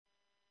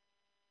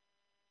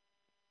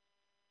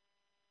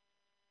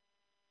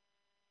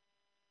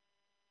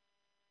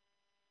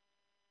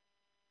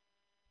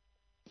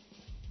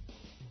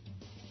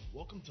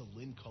Welcome to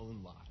Lynn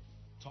Cullen Live,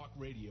 talk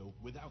radio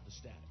without the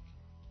static.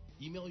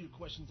 Email your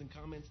questions and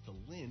comments to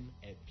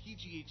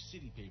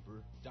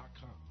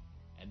lynn@pghcitypaper.com.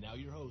 And now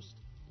your host,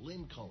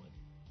 Lynn Cullen.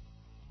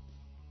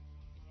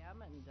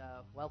 And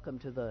welcome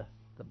to the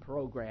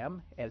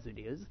program, as it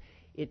is.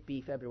 It be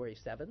February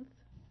 7th,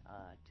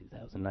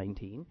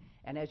 2019.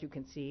 And as you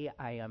can see,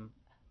 I am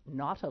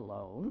not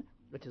alone,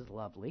 which is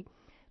lovely.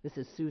 This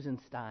is Susan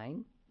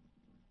Stein,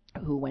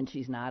 who, when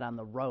she's not on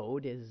the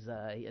road, is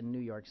in New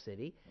York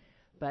City.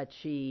 But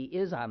she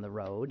is on the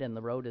road, and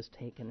the road has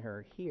taken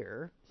her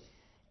here.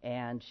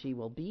 And she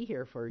will be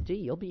here for,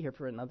 you'll be here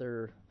for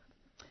another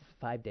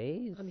 5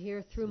 days? I'm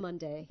here through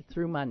Monday.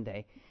 Through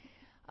Monday.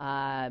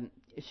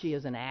 She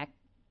is an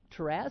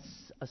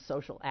actress, a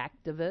social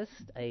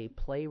activist, a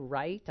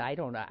playwright. I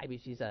don't know. I mean,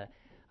 she's a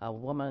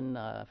woman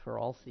for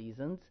all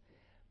seasons.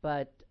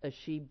 But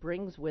she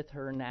brings with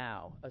her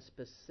now a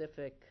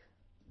specific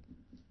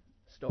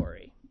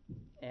story.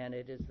 And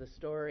it is the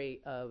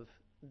story of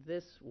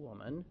this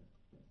woman,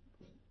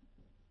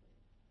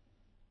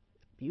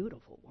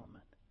 beautiful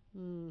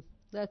woman.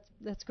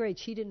 That's great.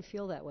 She didn't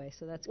feel that way,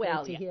 so that's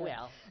great to hear.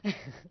 Well,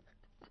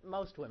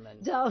 most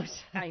women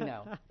don't. I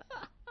know.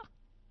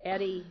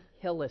 Etty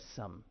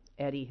Hillesum.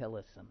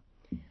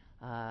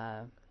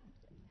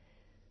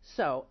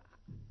 So,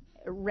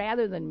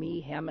 rather than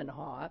me hem and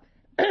haw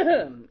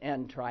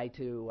and try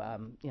to,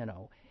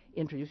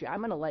 introduce you, I'm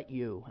going to let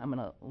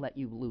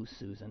you loose,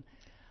 Susan.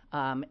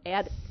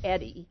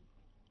 Etty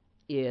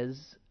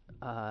is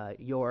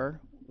your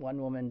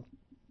one-woman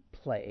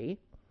play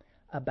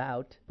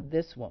about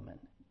this woman.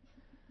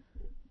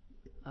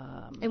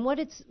 And what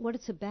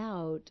it's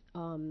about,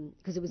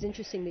 because it was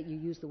interesting that you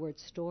used the word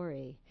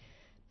story,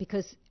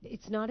 because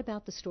it's not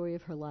about the story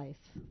of her life.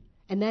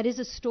 And that is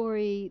a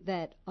story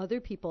that other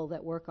people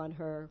that work on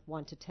her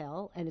want to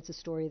tell, and it's a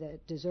story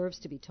that deserves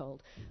to be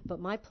told.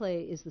 But my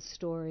play is the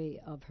story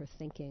of her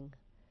thinking.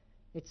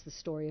 It's the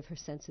story of her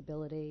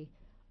sensibility,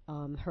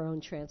 her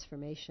own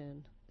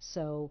transformation.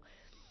 So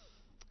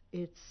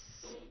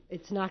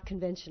it's not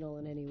conventional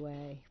in any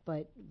way,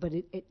 but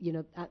it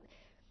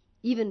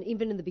even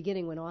in the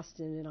beginning when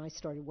Austin and I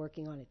started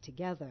working on it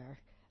together,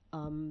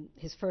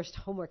 his first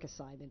homework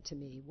assignment to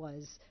me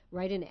was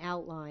write an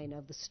outline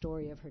of the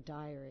story of her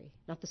diary,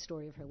 not the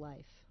story of her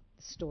life,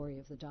 the story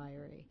of the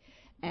diary.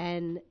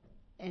 And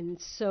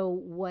so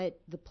what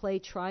the play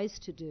tries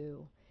to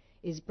do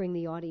is bring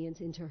the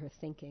audience into her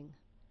thinking.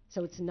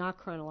 So it's not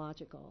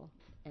chronological,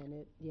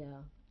 and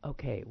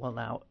Okay, well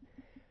now,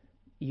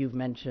 you've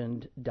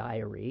mentioned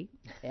diary,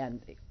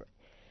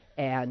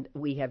 and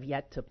we have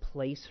yet to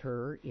place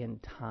her in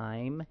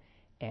time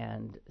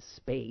and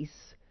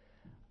space,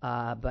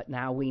 but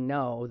now we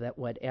know that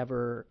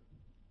whatever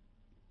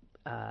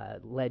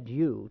led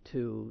you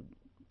to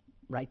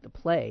write the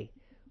play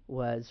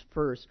was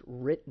first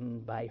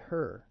written by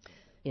her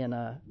in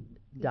a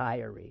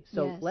diary.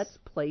 So Yes. Let's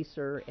place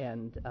her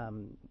and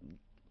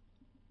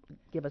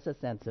give us a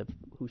sense of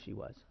who she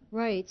was.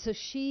 Right. So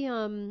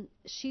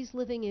she's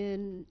living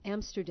in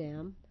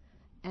Amsterdam,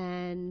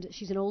 and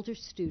she's an older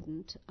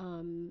student.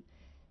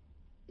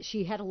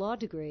 She had a law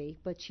degree,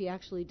 but she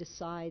actually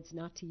decides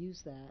not to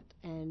use that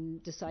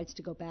and decides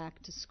to go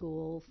back to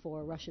school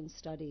for Russian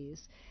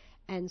studies.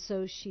 And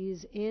so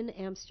she's in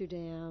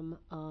Amsterdam,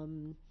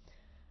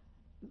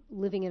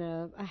 living in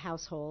a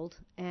household.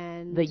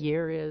 And The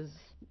year is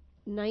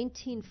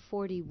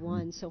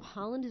 1941. So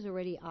Holland is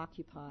already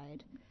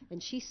occupied,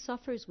 and she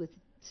suffers with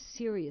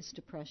serious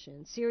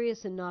depression,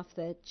 serious enough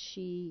that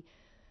she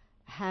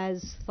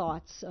has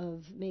thoughts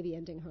of maybe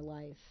ending her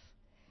life.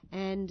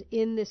 And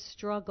in this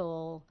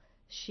struggle,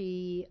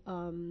 she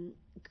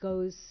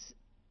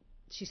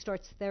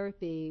starts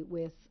therapy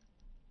with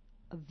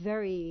a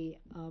very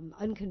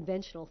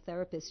unconventional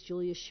therapist,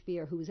 Julia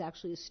Speer, who was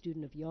actually a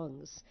student of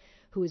Jung's,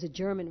 who is a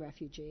German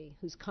refugee,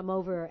 who's come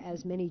over,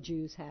 as many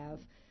Jews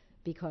have,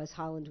 because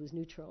Holland was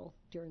neutral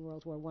during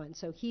World War I.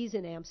 So he's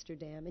in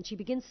Amsterdam, and she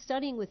begins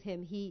studying with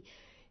him. He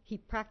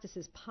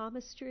practices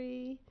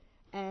palmistry,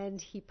 and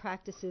he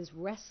practices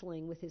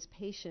wrestling with his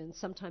patients,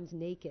 sometimes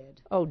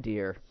naked. Oh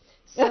dear.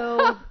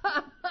 So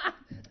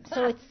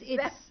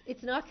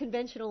it's not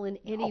conventional in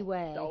any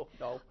way. No.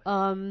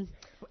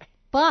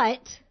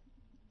 But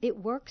it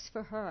works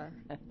for her.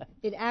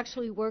 It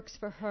actually works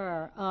for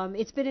her.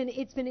 It's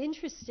been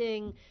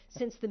interesting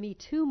since the Me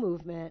Too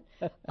movement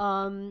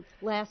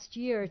last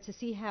year to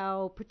see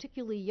how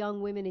particularly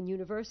young women in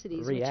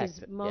universities, react. which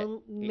is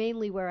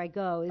mainly where I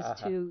go, is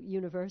to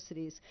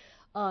universities,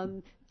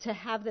 to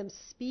have them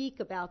speak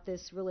about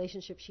this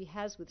relationship she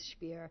has with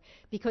Speer,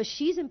 because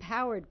she's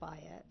empowered by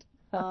it.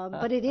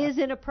 But it is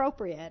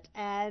inappropriate,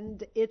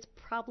 and it's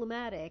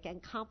problematic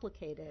and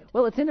complicated.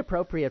 Well, it's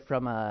inappropriate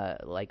from a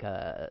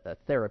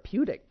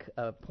therapeutic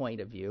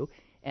point of view,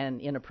 and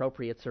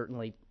inappropriate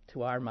certainly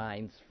to our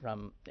minds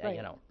from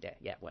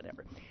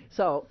whatever.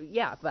 So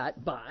but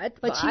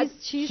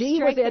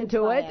she was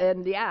into it,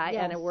 and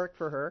and it worked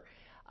for her.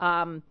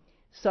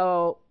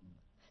 So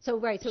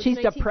she's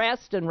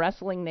depressed and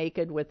wrestling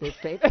naked with his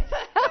favorite.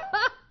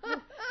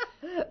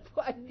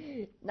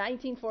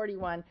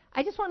 1941.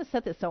 I just want to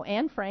set this. So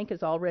Anne Frank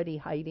is already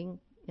hiding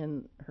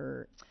in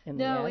the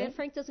No, attic? Anne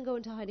Frank doesn't go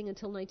into hiding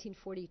until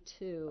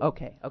 1942.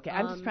 Okay.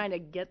 I'm just trying to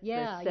get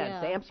the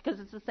sense. Because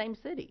it's the same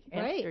city,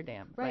 Right,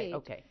 Amsterdam. right.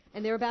 Okay.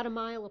 And they're about a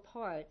mile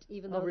apart,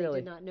 even though really?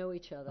 they did not know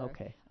each other.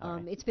 Okay. All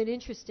right. It's been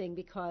interesting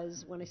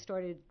because when I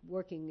started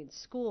working in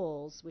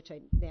schools, which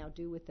I now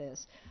do with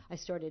this, I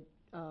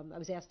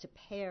was asked to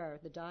pair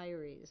the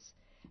diaries.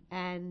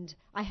 And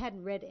I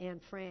hadn't read Anne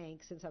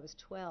Frank since I was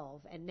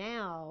 12, and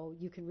now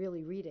you can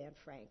really read Anne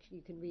Frank.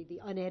 You can read the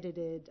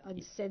unedited,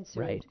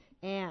 uncensored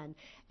Anne.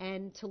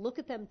 And to look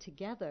at them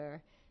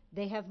together,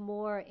 they have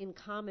more in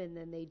common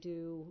than they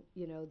do,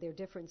 their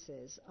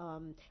differences.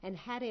 And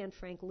had Anne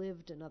Frank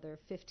lived another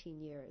 15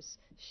 years,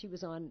 she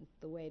was on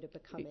the way to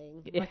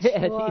becoming much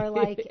more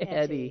like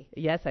Etty.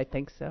 Yes, I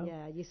think so.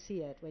 Yeah, you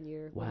see it when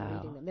you're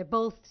reading them. They're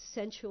both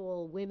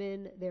sensual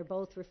women. They're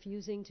both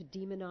refusing to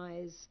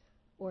demonize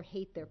or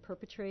hate their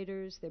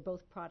perpetrators. They're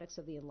both products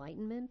of the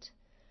Enlightenment.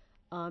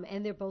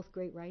 And they're both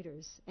great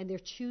writers. And they're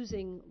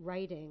choosing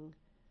writing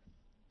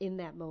in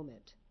that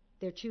moment.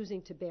 They're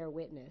choosing to bear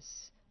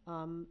witness.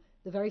 The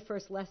very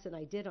first lesson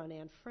I did on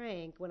Anne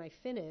Frank, when I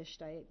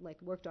finished, I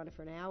worked on it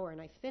for an hour,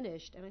 and I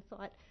finished, and I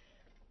thought,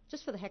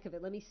 just for the heck of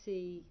it, let me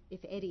see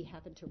if Etty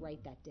happened to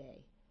write that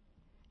day.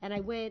 And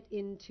I went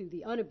into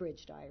the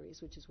unabridged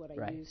diaries, which is what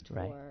I used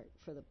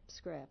for the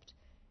script.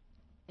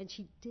 And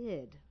she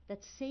did.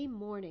 That same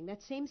morning,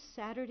 that same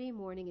Saturday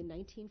morning in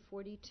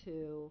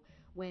 1942,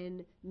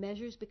 when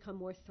measures become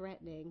more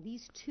threatening,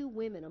 these two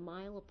women, a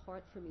mile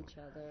apart from each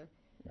other,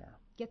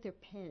 get their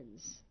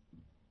pens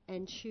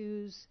and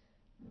choose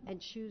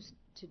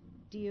to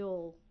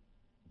deal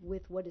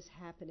with what is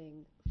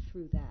happening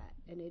through that.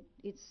 And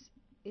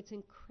it's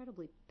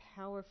incredibly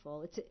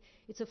powerful.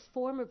 It's a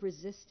form of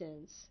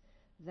resistance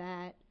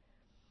that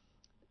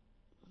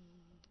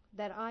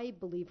I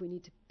believe we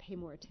need to pay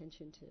more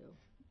attention to.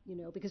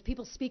 Because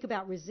people speak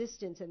about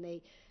resistance, and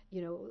they,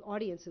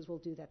 audiences will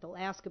do that. They'll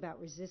ask about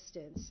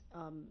resistance,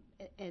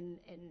 and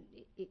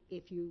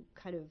if you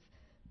kind of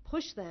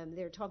push them,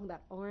 they're talking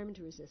about armed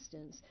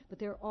resistance. But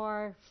there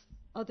are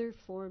other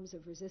forms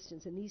of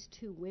resistance, and these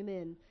two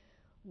women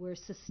were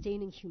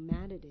sustaining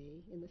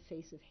humanity in the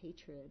face of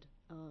hatred,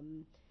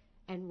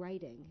 and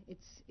writing.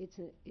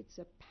 It's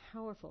a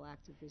powerful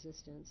act of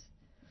resistance.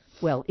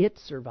 Well, it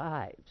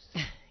survives.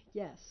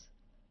 Yes.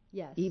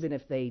 Even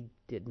if they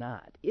did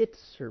not, it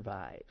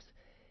survives.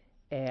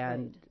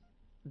 And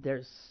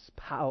there's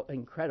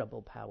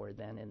incredible power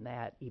then in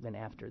that, even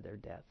after their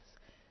deaths.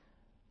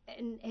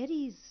 And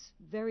Etty's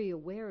very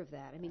aware of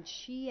that. I mean,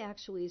 she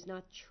actually is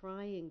not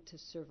trying to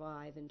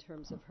survive in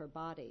terms of her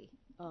body.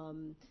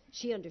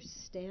 She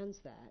understands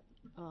that.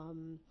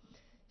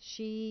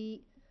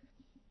 She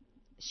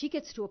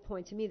gets to a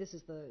point, to me,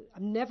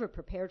 I'm never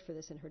prepared for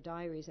this in her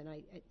diaries, and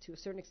to a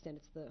certain extent,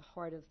 it's the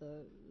heart of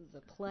the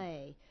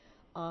play.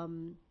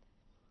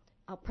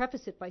 I'll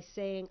preface it by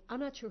saying I'm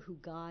not sure who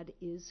God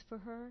is for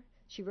her.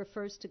 She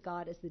refers to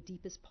God as the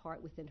deepest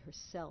part within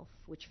herself,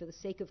 which for the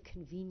sake of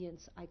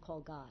convenience I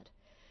call God.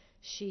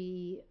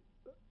 She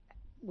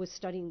was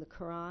studying the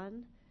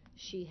Quran.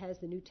 She has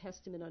the New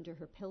Testament under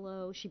her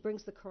pillow. She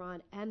brings the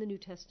Quran and the New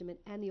Testament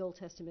and the Old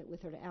Testament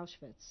with her to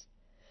Auschwitz.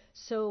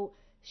 So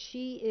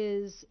she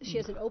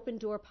has an open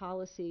door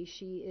policy.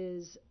 She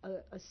is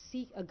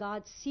a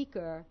God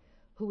seeker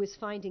who is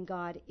finding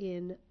God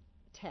in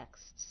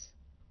texts.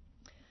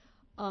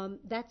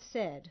 That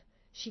said,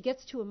 she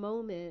gets to a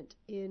moment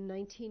in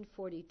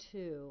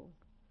 1942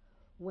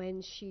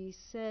 when she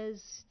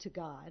says to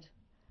God,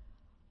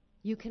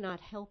 "You cannot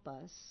help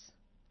us.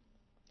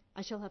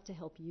 I shall have to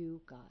help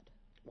you, God."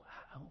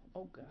 Wow.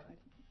 Oh, God.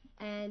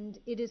 And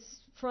it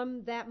is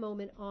from that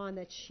moment on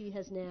that she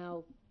has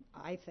now,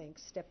 I think,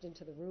 stepped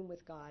into the room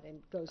with God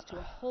and goes to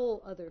a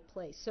whole other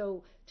place.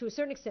 So to a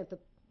certain extent,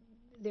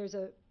 there's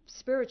a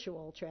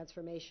spiritual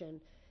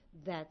transformation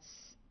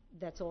that's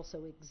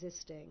also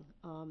existing.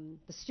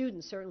 The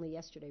students certainly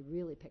yesterday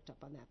really picked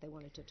up on that. They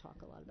wanted to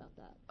talk a lot about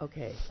that.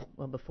 Okay.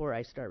 Well, before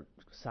I start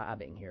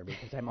sobbing here,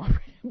 because I'm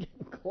already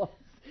getting close,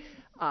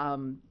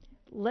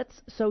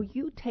 so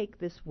you take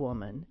this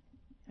woman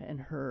and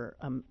her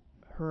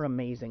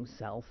amazing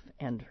self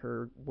and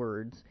her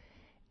words,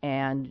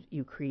 and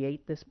you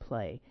create this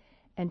play,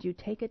 and you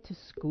take it to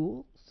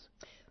schools.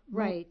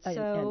 Right.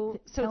 So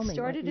it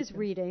started as do.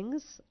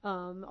 readings.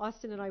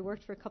 Austin and I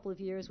worked for a couple of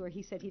years where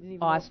he said he didn't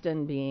even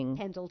Austin being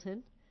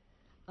Pendleton.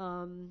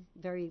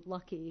 Very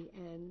lucky,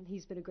 and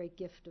he's been a great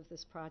gift of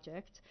this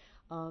project.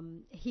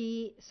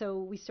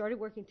 So we started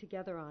working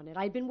together on it.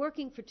 I'd been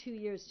working for 2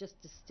 years just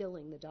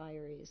distilling the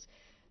diaries.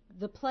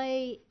 The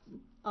play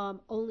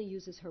only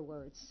uses her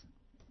words.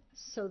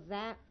 So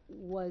that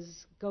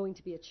was going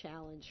to be a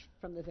challenge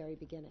from the very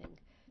beginning.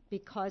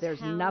 Because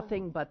there's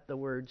nothing but the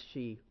words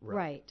she wrote.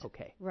 Right.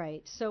 Okay.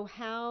 Right. So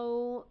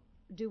how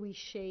do we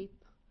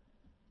shape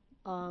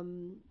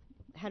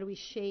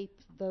shape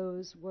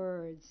those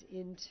words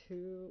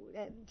into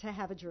to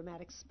have a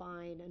dramatic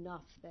spine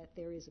enough that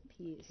there is a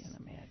piece. I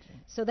can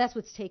imagine. So that's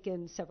what's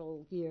taken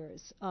several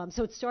years.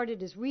 So it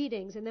started as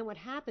readings, and then what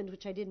happened,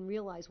 which I didn't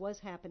realize was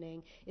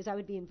happening, is I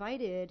would be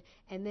invited,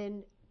 and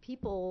then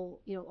people,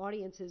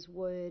 audiences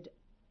would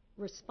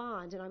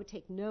respond, and I would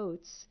take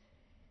notes,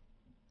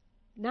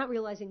 not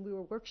realizing we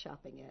were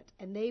workshopping it.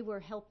 And they were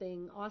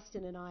helping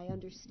Austin and I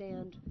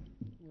understand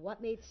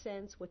what made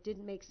sense, what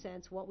didn't make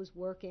sense, what was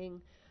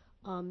working.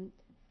 And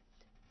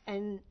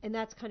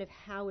that's kind of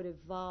how it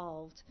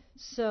evolved.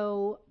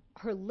 So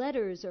her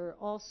letters are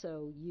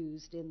also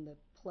used in the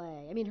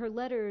play. I mean, her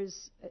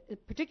letters,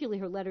 particularly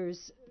her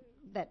letters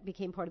that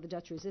became part of the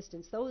Dutch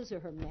resistance, those are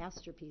her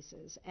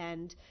masterpieces.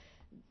 And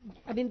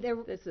I mean,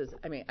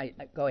 I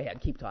go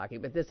ahead, keep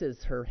talking, but this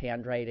is her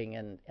handwriting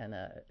and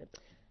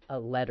a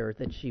letter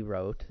that she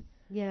wrote.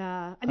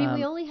 Yeah. I mean,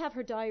 we only have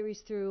her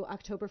diaries through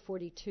October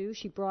 42.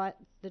 She brought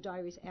the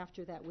diaries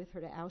after that with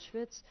her to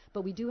Auschwitz.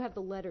 But we do have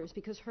the letters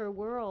because her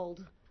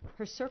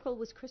circle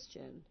was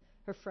Christian,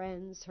 her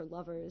friends, her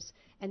lovers.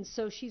 And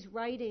so she's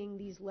writing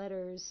these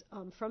letters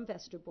from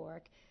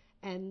Westerbork,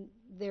 and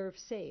they're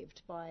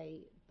saved by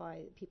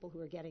people who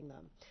are getting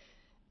them.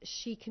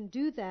 She can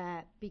do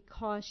that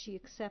because she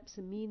accepts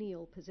a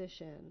menial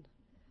position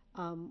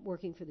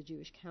working for the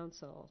Jewish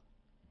Council,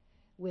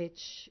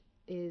 which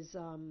is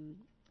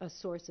a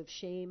source of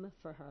shame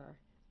for her.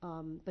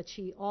 But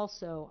she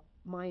also,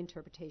 my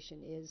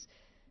interpretation is,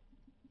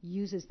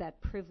 uses that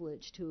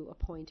privilege to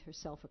appoint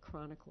herself a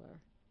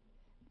chronicler,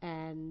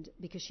 and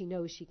because she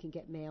knows she can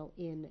get mail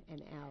in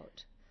and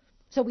out.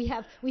 So we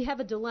have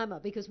a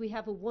dilemma, because we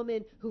have a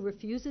woman who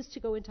refuses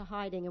to go into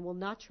hiding and will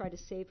not try to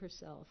save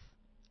herself.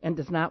 And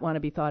does not want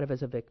to be thought of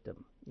as a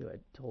victim, you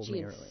had told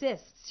me earlier.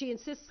 She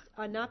insists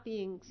on not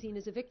being seen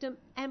as a victim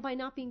and by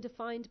not being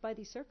defined by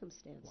these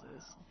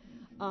circumstances.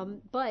 Wow.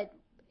 But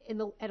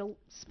at a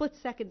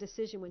split-second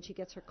decision, when she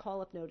gets her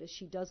call-up notice,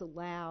 she does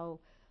allow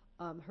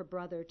her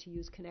brother to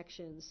use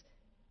connections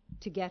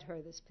to get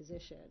her this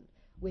position,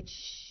 which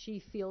she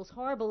feels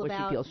horrible about.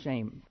 Which she feels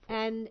shame for.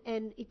 And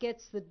it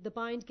gets the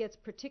bind gets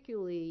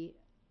particularly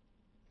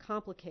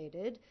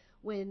complicated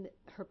when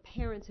her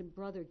parents and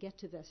brother get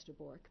to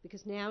Westerbork,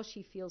 because now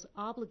she feels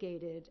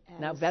obligated.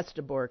 Now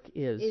Westerbork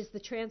is the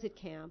transit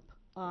camp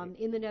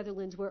in the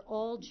Netherlands where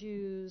all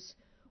Jews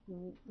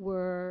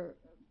were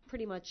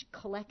pretty much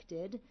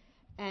collected,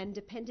 and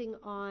depending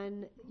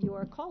on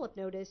your call-up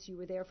notice, you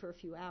were there for a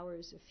few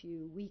hours, a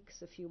few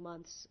weeks, a few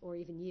months, or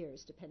even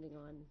years, depending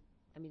on,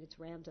 it's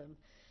random.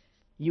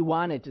 You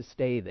wanted to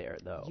stay there,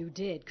 though. You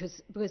did, because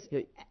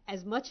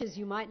as much as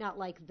you might not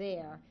like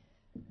there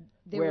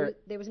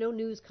was no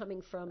news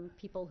coming from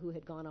people who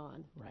had gone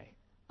on. Right.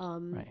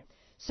 Right.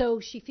 So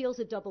she feels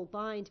a double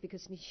bind,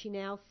 because she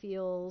now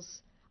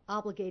feels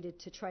obligated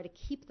to try to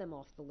keep them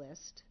off the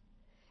list.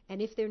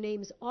 And if their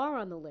names are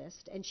on the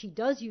list, and she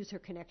does use her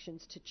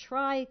connections to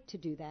try to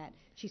do that,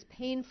 she's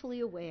painfully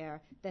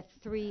aware that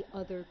 3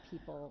 other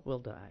people will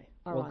die.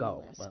 Are we'll on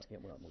go. the list. Well, yeah,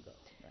 we'll go.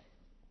 Right.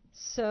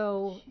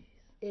 So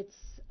it's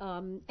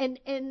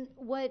and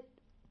what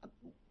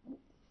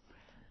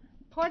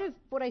part of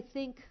what I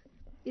think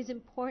is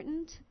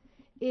important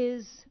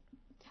is,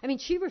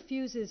 she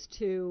refuses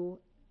to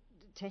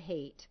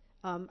hate.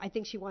 I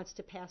think she wants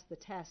to pass the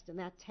test, and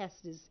that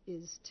test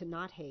is to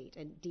not hate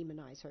and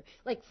demonize her.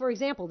 Like, for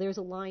example, there's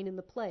a line in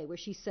the play where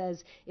she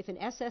says, "If an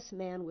SS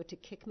man were to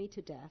kick me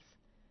to death,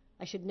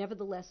 I should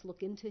nevertheless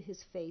look into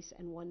his face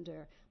and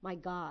wonder, my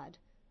God,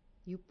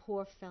 you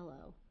poor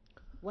fellow,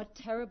 what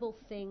terrible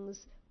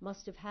things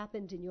must have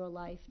happened in your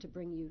life to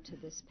bring you to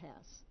this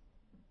pass."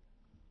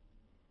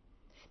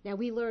 Now,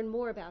 we learn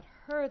more about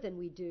her than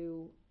we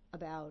do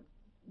about,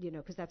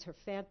 because that's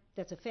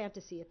that's a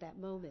fantasy at that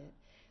moment.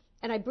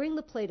 And I bring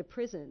the play to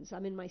prisons.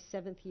 I'm in my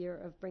 7th year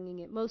of bringing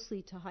it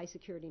mostly to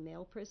high-security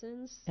male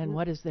prisons. And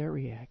what is their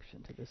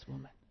reaction to this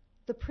woman?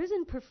 The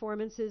prison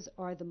performances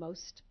are the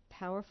most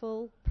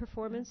powerful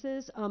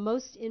performances.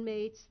 Most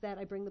inmates that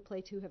I bring the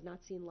play to have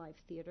not seen live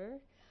theater.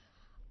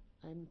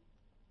 I'm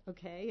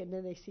okay, and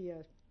then they see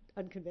a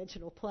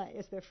unconventional play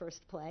as their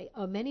first play.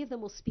 Many of them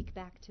will speak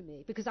back to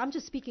me, because I'm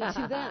just speaking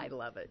to them. I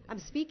love it. I'm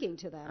speaking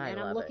to them, and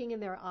I'm looking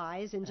in their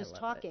eyes and just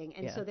talking,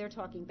 and so they're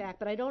talking back.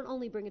 But I don't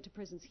only bring it to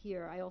prisons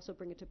here, I also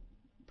bring it to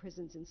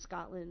prisons in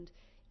Scotland,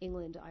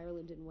 England,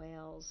 Ireland, and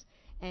Wales.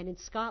 And in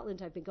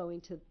Scotland, I've been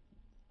going to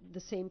the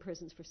same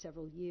prisons for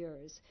several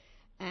years.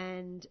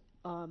 And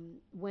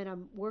when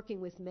I'm working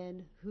with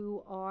men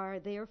who are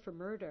there for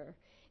murder,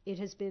 it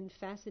has been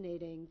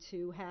fascinating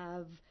to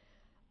have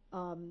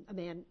a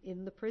man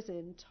in the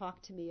prison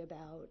talk to me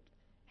about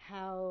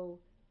how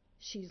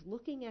she's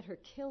looking at her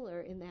killer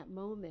in that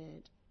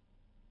moment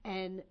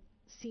and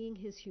seeing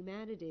his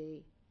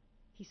humanity.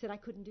 He said, "I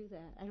couldn't do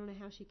that. I don't know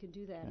how she can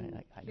do that."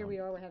 Right, and here we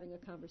are, we're having a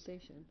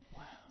conversation.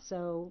 Wow.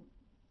 So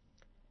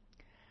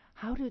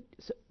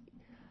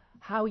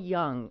how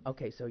young?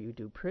 Okay, so you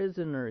do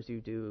prisoners,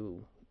 you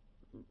do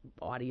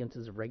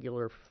audiences of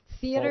regular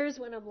theaters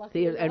when I'm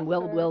lucky enough, and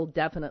we'll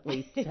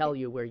definitely tell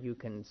you where you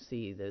can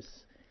see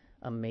this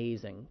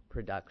amazing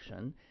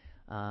production.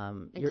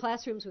 And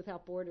Classrooms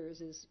Without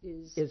Borders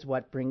is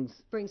what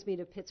brings me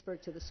to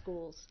Pittsburgh to the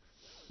schools.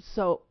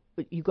 So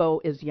you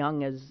go as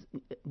young as,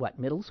 what,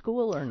 middle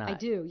school or not? I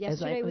do.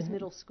 Yesterday was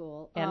middle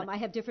school. And I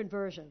have different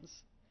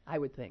versions. I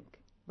would think.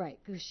 Right,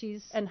 because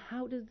she's... And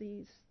how do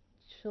these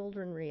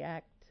children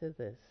react to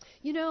this?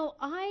 You know,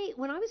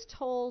 when I was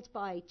told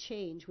by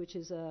Change, which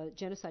is a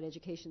genocide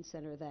education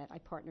center that I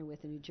partner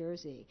with in New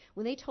Jersey,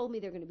 when they told me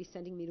they're going to be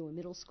sending me to a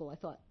middle school, I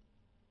thought,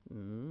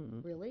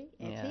 really?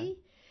 Etty? Yeah.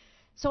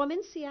 So I'm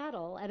in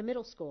Seattle at a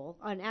middle school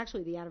on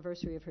actually the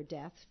anniversary of her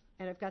death,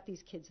 and I've got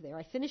these kids there.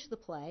 I finished the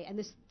play, and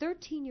this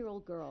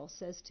 13-year-old girl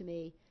says to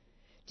me,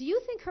 do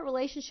you think her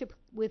relationship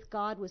with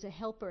God was a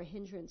help or a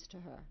hindrance to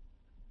her?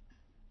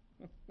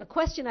 A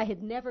question I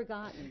had never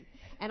gotten.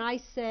 And I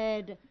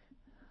said,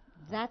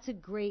 that's a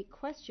great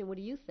question. What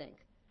do you think?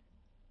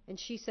 And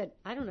she said,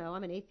 I don't know.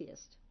 I'm an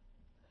atheist.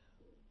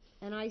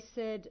 And I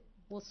said,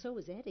 well, so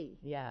was Etty.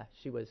 Yeah,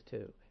 she was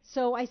too.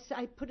 So I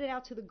put it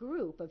out to the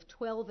group of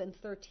 12 and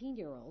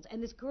 13-year-olds.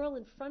 And this girl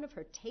in front of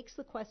her takes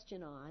the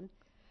question on,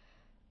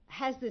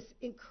 has this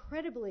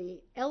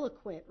incredibly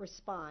eloquent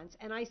response.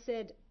 And I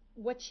said,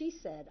 what she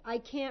said. I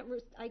can't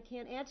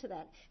add to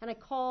that. And I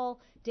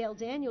call Dale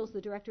Daniels, the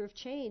director of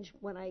Change,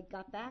 when I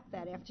got back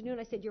that afternoon.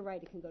 I said, you're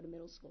right, it can go to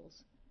middle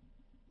schools.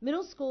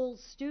 Middle school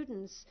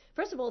students,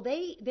 first of all,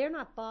 they're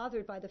not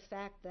bothered by the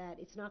fact that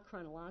it's not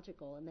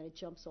chronological and that it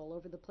jumps all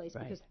over the place,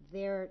 right, because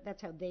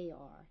that's how they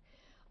are.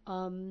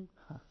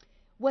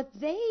 What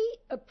they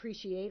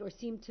appreciate or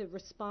seem to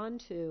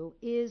respond to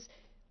is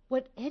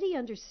what Etty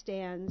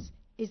understands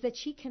is that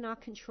she cannot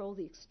control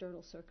the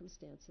external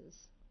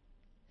circumstances.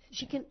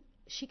 She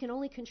can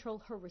only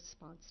control her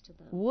response to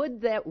them.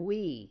 Would that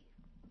we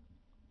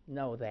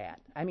know that?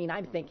 I mean,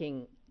 I'm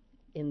thinking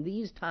in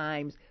these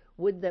times,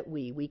 would that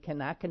we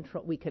cannot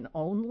control, we can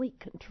only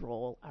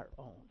control our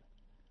own.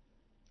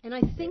 And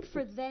I think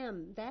for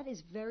them, that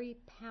is very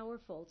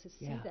powerful to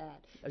see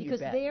that. Because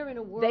they're in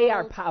a world... They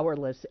are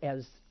powerless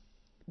as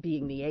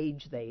being the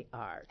age they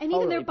are. And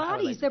totally even their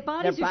bodies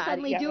are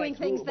suddenly doing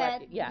things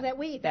that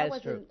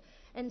wasn't... True.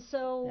 And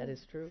so that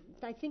is true.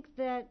 I think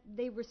that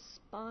they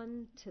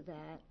respond to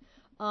that.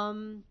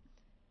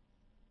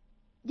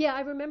 Yeah,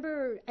 I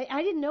remember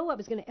I didn't know I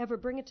was going to ever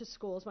bring it to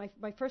schools.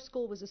 My first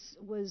school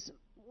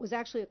was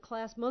actually a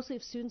class mostly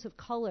of students of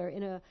color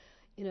in a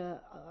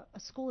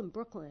school in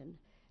Brooklyn.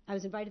 I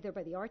was invited there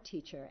by the art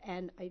teacher,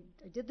 and I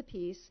did the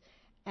piece.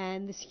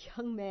 And this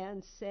young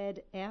man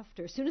said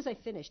after, as soon as I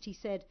finished, he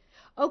said,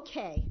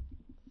 "Okay,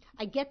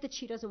 I get that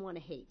she doesn't want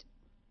to hate,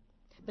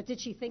 but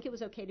did she think it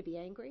was okay to be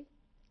angry?"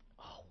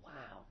 Oh,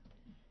 wow.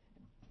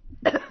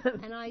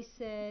 And I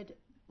said,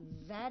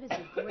 that is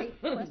a great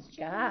question.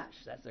 Gosh,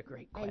 that's a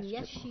great question. And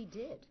yes, she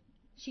did.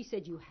 She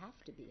said, you have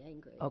to be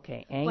angry.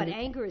 Okay, but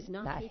anger is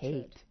not hatred.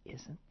 Hate,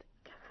 isn't?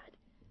 God,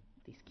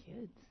 these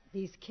kids.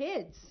 These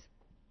kids.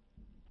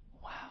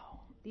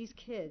 Wow. These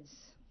kids.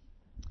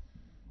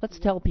 Let's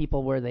tell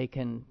people where they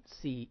can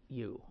see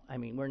you. I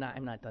mean,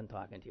 I'm not done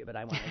talking to you, but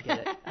I want to get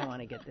it. I want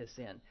to get this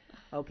in.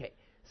 Okay,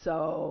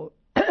 so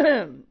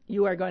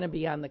you are going to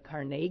be on the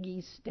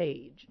Carnegie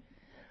stage.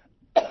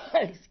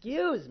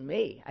 Excuse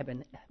me.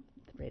 I'm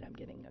afraid I'm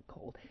getting a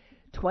cold.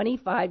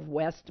 25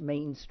 West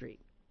Main Street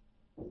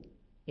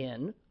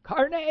in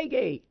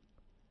Carnegie.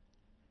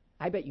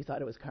 I bet you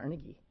thought it was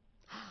Carnegie.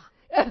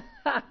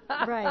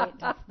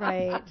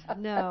 Right.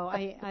 No,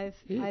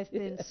 I've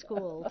been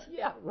schooled.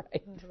 Yeah,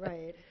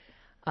 right.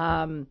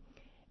 Right.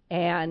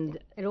 And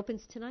it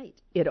opens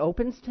tonight. It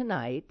opens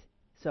tonight,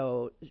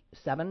 so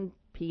 7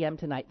 p.m.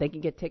 tonight. They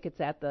can get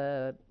tickets at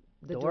the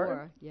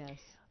door. Yes.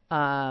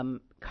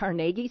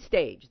 Carnegie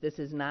stage. This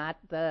is not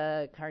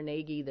the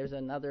Carnegie. There's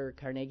another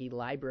Carnegie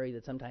library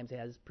that sometimes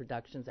has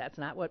productions. That's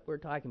not what we're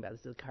talking about.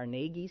 This is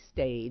Carnegie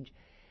stage.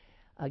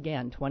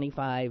 Again,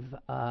 25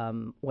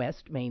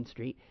 West Main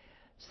Street.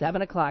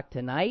 7 o'clock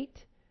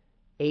tonight,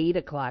 8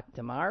 o'clock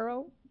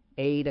tomorrow,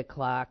 8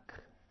 o'clock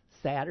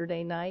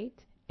Saturday night,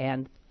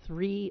 and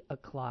 3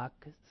 o'clock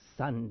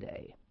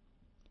Sunday.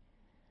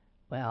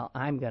 Well,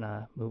 I'm going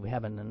to move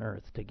heaven and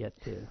earth to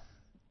get to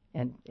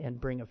and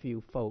bring a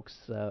few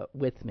folks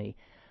with me.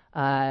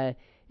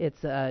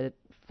 It's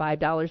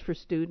 $5 for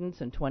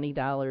students and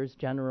 $20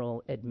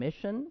 general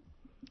admission.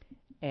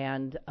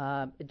 And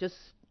just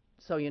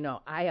so you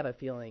know, I have a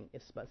feeling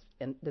it's supposed.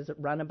 And does it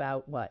run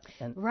about what?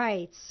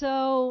 Right.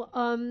 So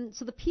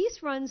the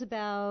piece runs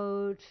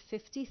about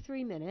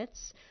 53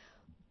 minutes,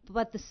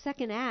 but the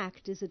second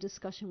act is a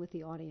discussion with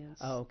the audience.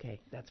 Oh, okay,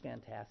 that's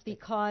fantastic.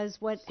 Because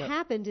what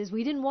happened is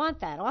we didn't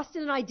want that.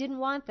 Austin and I didn't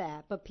want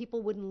that, but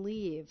people wouldn't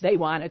leave. They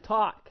want to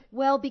talk.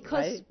 Well,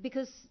 because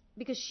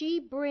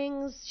she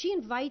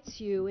invites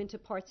you into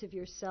parts of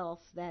yourself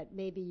that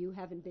maybe you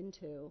haven't been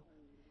to,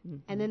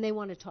 and then they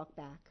want to talk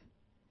back.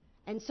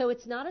 And so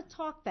it's not a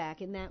talk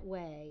back in that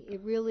way. It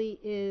really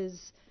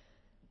is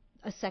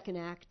a second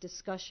act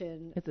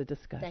discussion. It's a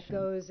discussion that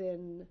goes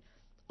in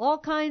all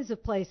kinds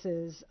of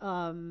places,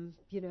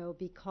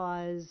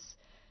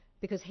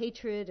 because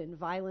hatred and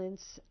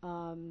violence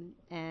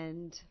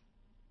and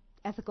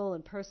ethical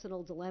and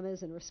personal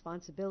dilemmas and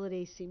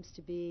responsibility seems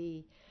to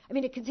be, I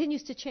mean, it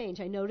continues to change.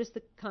 I notice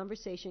the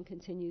conversation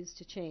continues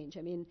to change.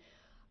 I mean,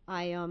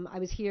 I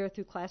was here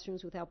through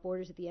Classrooms Without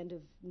Borders at the end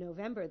of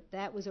November.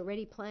 That was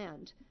already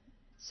planned.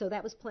 So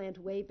that was planned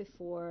way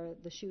before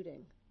the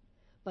shooting.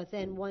 But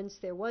then once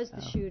there was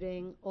the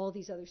shooting, all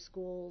these other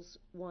schools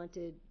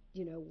wanted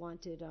me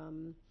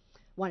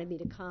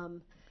to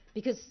come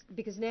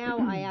because now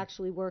I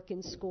actually work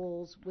in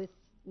schools with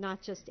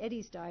not just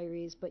Etty's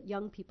diaries, but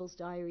young people's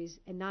diaries,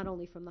 and not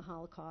only from the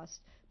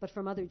Holocaust, but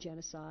from other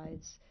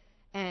genocides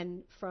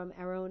and from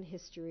our own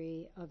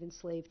history of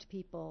enslaved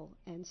people.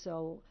 And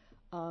so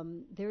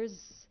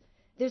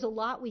there's a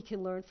lot we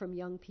can learn from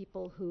young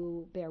people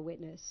who bear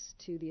witness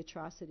to the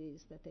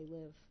atrocities that they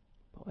live.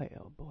 Boy,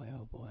 oh boy,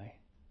 oh boy.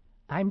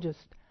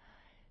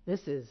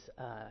 This is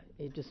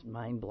it's just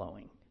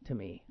mind-blowing to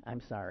me.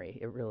 I'm sorry,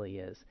 it really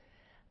is.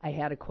 I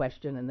had a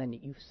question, and then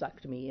you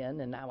sucked me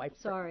in, and now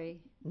Sorry.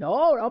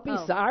 No, don't be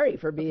sorry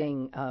for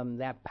being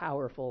that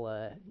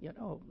powerful,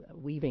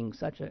 weaving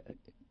such an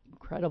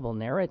incredible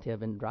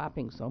narrative and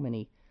dropping so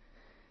many.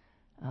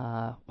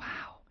 Wow.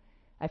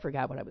 I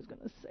forgot what I was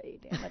going to say,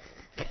 damn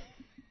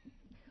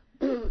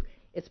it.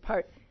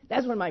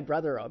 That's when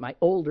my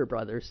older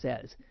brother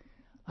says,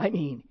 I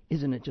mean,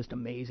 isn't it just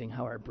amazing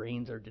how our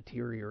brains are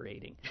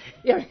deteriorating?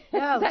 No,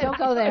 don't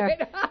go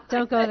there.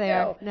 Don't go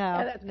there.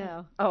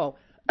 No. Oh.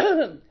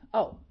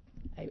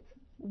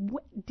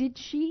 Did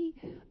she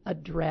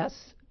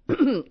address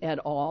at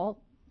all,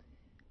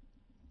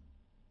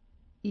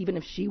 even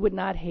if she would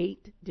not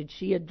hate, did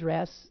she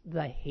address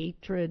the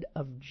hatred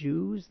of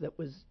Jews that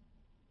was...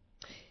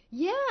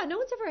 Yeah, no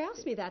one's ever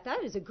asked me that.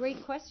 That is a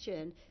great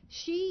question.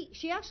 She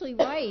actually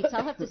writes,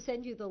 I'll have to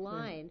send you the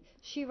line.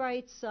 She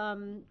writes...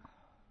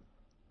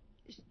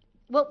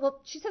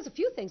 Well, she says a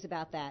few things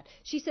about that.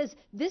 She says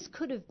this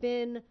could have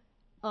been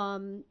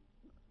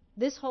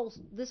this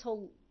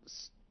whole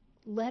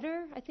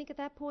letter, I think at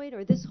that point,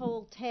 or this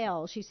whole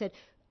tale. She said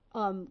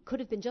could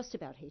have been just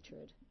about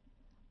hatred.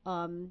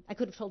 I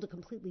could have told a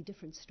completely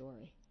different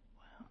story.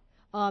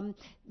 Wow.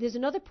 There's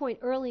another point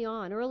earlier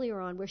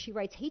on, where she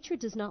writes,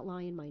 hatred does not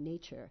lie in my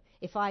nature.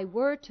 If I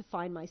were to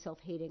find myself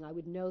hating, I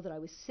would know that I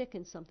was sick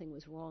and something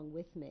was wrong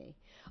with me.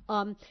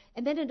 And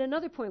then at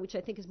another point, which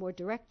I think is more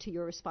direct to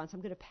your response,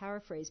 I'm going to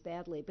paraphrase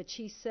badly, but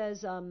she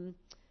says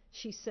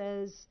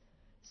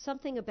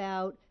something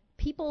about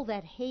people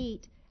that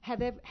hate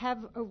have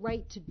a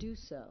right to do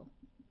so.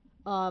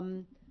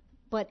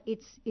 But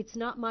it's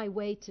not my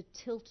way to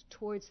tilt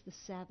towards the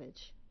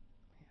savage.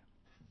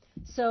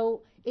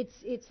 So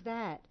it's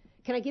that.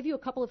 Can I give you a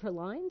couple of her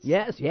lines?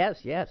 Yes.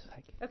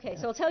 Okay,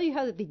 so I'll tell you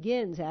how it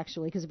begins,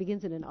 actually, because it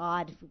begins in an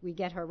odd, we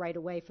get her right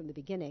away from the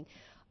beginning.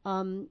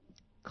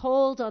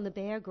 Cold on the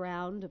bare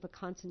ground of a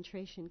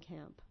concentration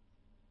camp.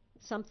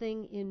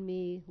 Something in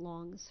me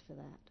longs for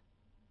that.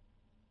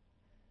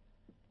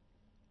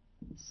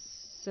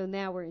 So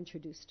now we're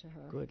introduced to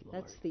her. Good Lord.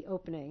 That's the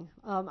opening.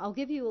 I'll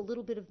give you a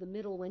little bit of the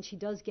middle when she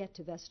does get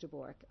to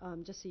Westerbork,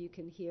 just so you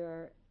can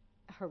hear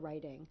her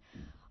writing.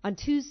 On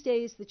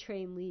Tuesdays, the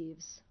train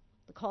leaves.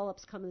 The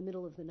call-ups come in the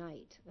middle of the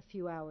night, a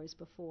few hours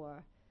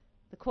before.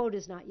 The quota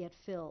is not yet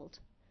filled.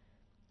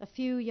 A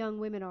few young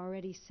women are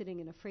already sitting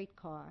in a freight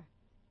car.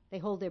 They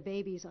hold their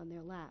babies on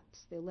their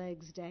laps, their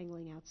legs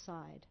dangling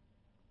outside.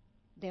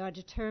 They are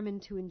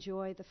determined to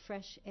enjoy the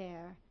fresh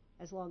air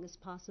as long as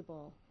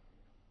possible.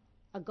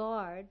 A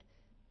guard,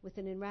 with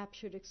an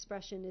enraptured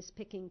expression, is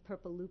picking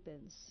purple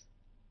lupins,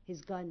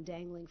 his gun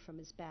dangling from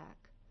his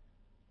back.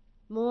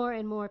 More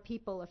and more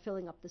people are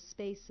filling up the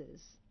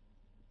spaces.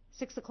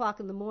 6 o'clock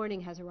in the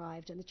morning has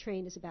arrived, and the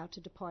train is about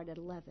to depart at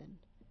 11.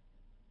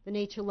 The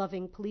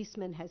nature-loving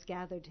policeman has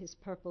gathered his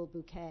purple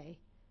bouquet.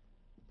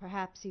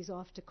 Perhaps he's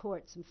off to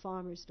court some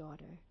farmer's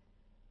daughter.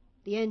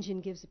 The engine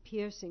gives a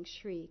piercing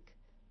shriek.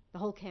 The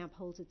whole camp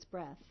holds its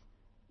breath.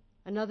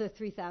 Another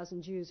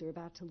 3,000 Jews are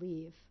about to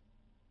leave.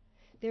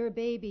 There are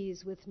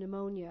babies with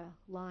pneumonia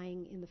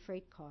lying in the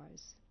freight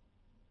cars.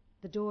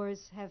 The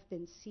doors have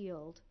been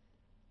sealed,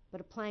 but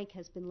a plank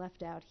has been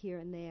left out here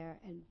and there,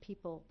 and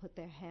people put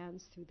their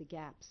hands through the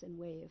gaps and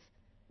wave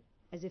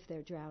as if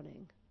they're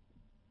drowning.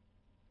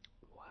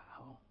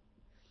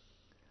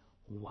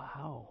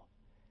 Wow.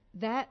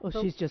 Well,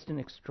 she's just an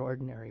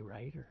extraordinary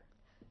writer.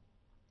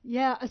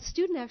 Yeah, a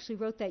student actually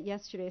wrote that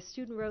yesterday. A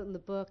student wrote in the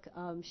book,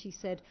 she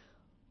said,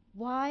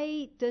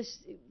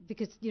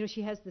 because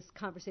she has this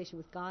conversation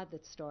with God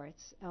that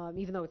starts,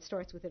 even though it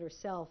starts within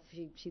herself,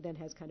 she then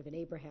has kind of an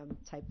Abraham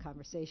type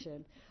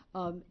conversation,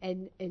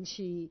 and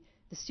the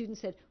student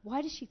said,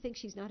 why does she think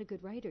she's not a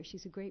good writer?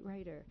 She's a great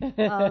writer.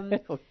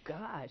 Oh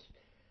gosh.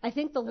 I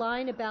think the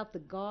line about the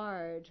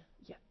guard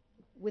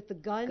with the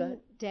gun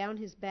down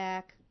his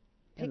back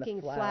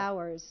picking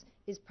flowers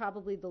is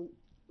probably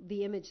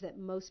the image that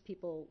most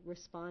people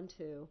respond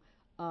to.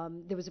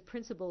 There was a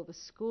principal of a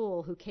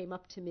school who came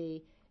up to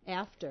me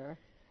after,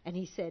 and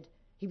he said,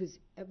 he was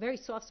a very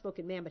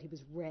soft-spoken man, but he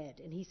was red,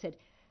 and he said,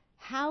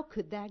 how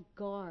could that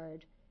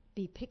guard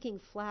be picking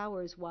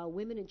flowers while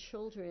women and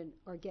children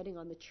are getting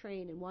on the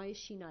train, and why is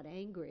she not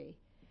angry?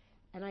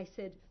 And I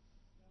said,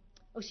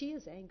 oh, she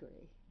is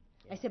angry.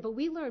 I said, but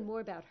we learn more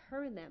about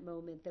her in that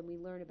moment than we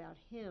learn about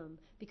him,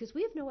 because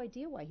we have no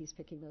idea why he's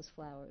picking those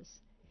flowers.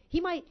 He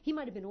might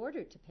have been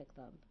ordered to pick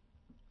them,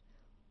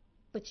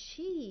 but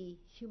she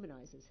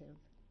humanizes him.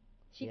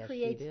 She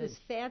creates this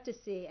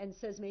fantasy and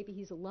says maybe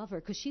he's a lover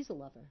because she's a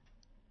lover.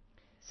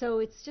 So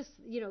it's just,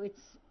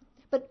 it's.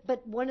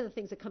 But one of the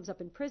things that comes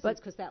up in prisons,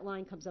 because that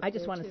line comes up. I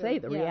just want to say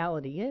the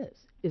reality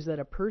is that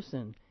a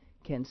person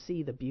can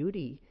see the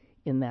beauty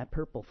in that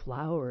purple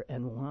flower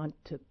and want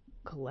to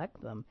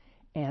collect them,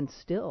 and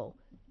still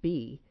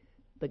be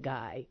the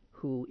guy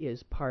who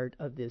is part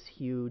of this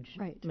huge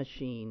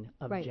machine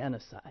of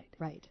genocide.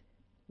 Right.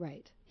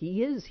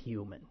 He is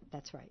human.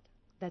 That's right.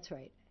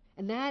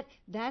 And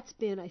that's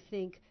been, I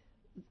think,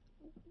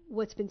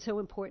 what's been so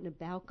important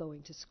about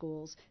going to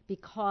schools,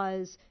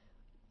 because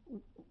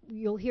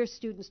you'll hear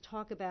students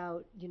talk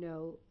about,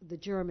 the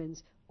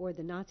Germans or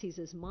the Nazis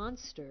as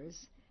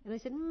monsters. And I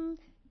said,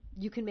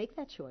 you can make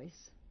that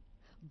choice,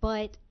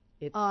 but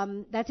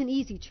that's an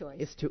easy choice.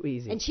 It's too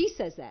easy. And she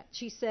says that.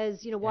 She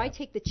says, why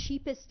take the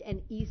cheapest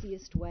and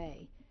easiest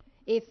way?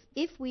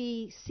 If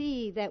we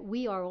see that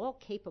we are all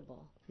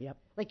capable. Yep.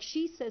 Like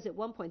she says at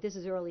one point, this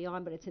is early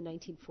on, but it's in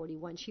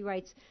 1941, she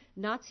writes,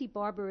 Nazi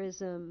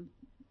barbarism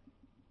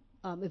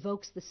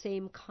evokes the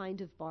same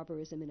kind of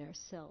barbarism in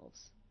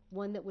ourselves,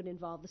 one that would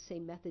involve the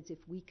same methods if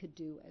we could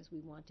do as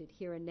we wanted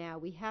here and now.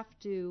 We have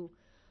to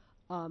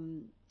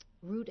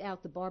root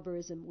out the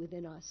barbarism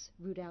within us,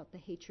 root out the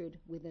hatred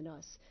within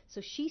us.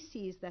 So she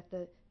sees that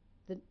the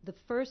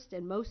first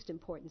and most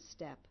important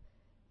step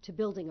to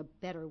building a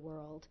better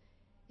world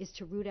is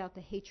to root out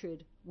the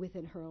hatred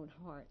within her own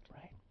heart.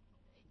 Right.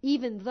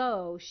 Even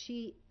though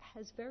she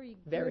has very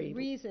good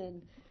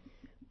reason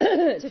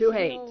to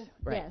hate.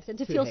 Right. Yes, and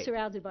to feel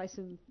surrounded by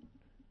some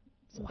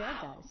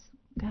bad guys.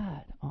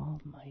 God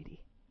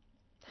almighty.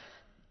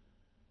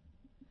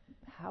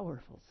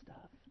 Powerful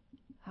stuff.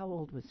 How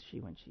old was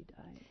she when she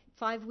died?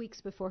 5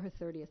 weeks before her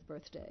 30th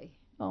birthday.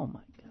 Oh,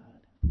 my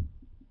God.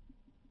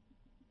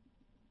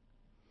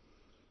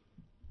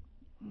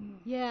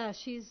 Yeah,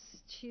 she's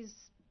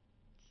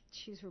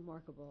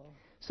remarkable.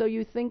 So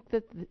you think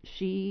that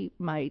she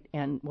might,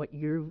 and what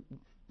you've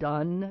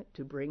done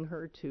to bring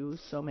her to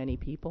so many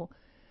people,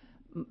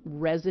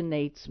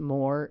 resonates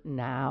more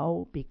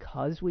now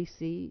because we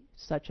see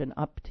such an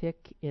uptick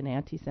in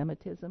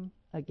anti-Semitism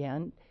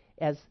again,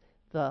 as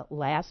the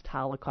last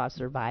Holocaust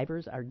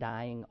survivors are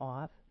dying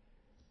off?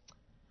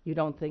 You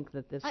don't think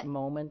that this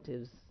moment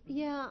is...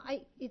 Yeah,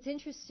 it's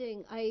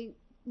interesting.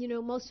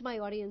 Most of my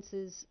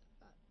audiences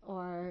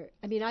are...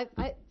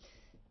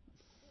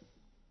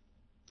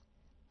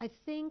 I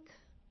think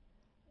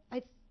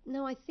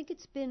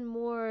it's been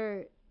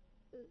more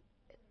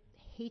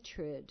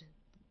hatred,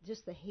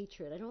 just the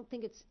hatred. I don't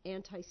think it's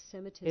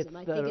anti-Semitism.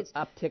 I think it's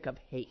uptick of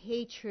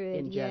hatred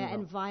in general.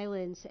 And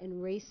violence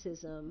and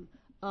racism.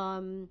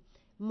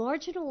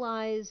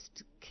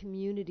 Marginalized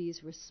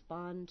communities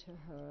respond to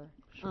her.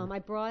 Sure.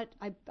 I've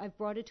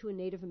brought her to a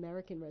Native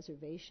American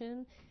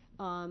reservation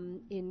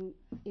in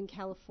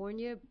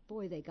California.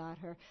 Boy, they got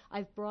her.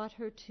 I've brought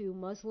her to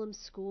Muslim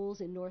schools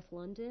in North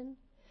London.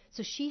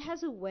 So she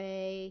has a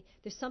way,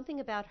 there's something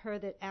about her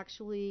that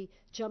actually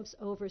jumps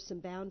over some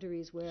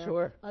boundaries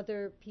where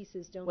other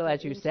pieces don't. Well,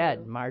 as you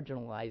said,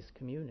 marginalized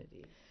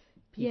communities.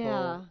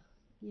 Yeah.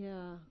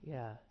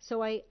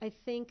 So I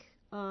think,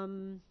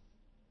 and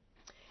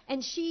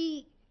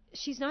she's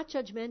not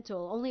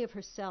judgmental, only of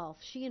herself.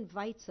 She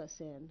invites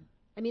us in.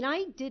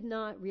 I did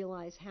not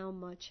realize how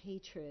much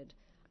hatred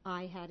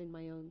I had in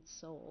my own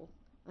soul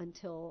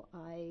until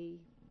I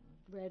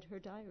read her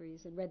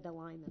diaries and read the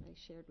line that I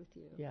shared with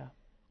you. Yeah.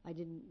 I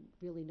didn't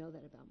really know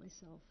that about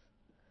myself.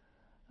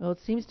 Well, it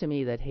seems to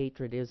me that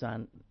hatred is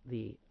on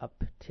the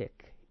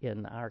uptick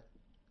in our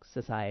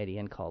society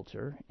and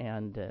culture,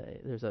 and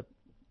there's a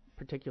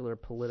particular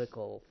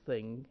political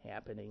thing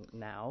happening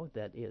now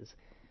that is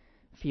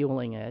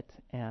fueling it,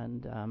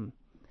 and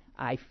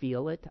I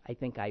feel it. I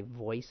think I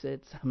voice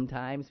it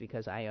sometimes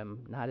because I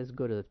am not as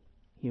good a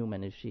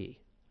human as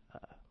she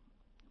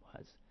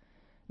was,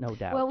 no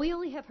doubt. Well, we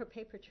only have her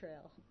paper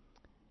trail.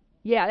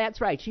 Yeah, that's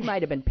right. She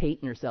might have been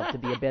painting herself to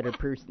be a better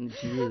person than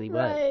she really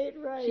was.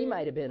 Right. She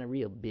might have been a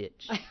real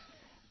bitch.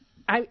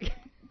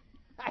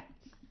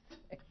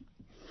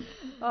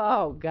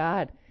 Oh,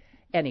 God.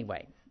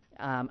 Anyway,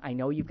 I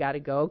know you've got to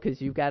go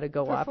because you've got to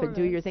go off and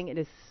do your thing. It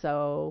is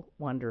so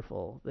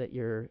wonderful that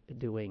you're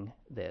doing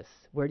this.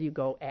 Where do you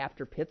go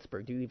after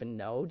Pittsburgh? Do you even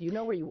know? Do you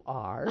know where you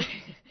are?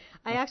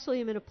 I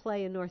actually am in a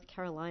play in North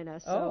Carolina.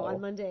 So on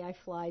Monday I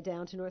fly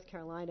down to North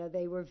Carolina.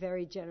 They were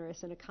very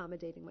generous in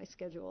accommodating my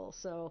schedule.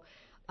 So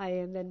I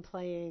am then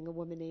playing a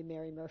woman named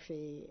Mary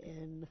Murphy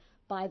in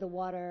By the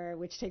Water,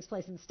 which takes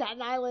place in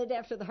Staten Island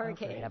after the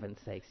hurricane. Oh, for heaven's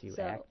sakes, you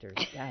actors.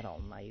 God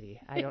almighty.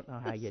 I don't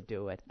know how you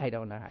do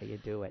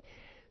it.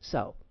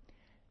 So,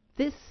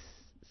 this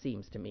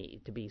seems to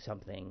me to be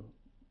something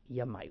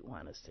you might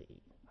want to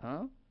see,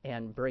 huh?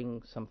 And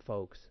bring some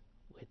folks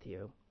with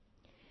you.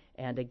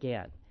 And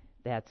again,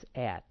 that's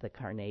at the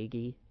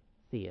Carnegie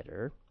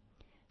Theater,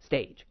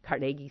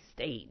 Carnegie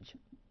Stage.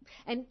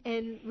 And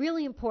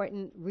really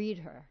important, read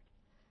her,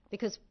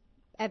 because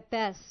at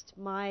best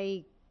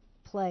my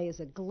play is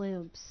a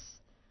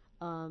glimpse.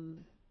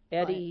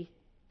 Etty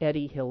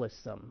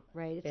Hillesum.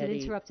 Right, it's Etty,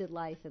 an interrupted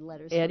life and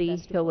letters. Etty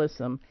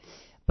Hillesum.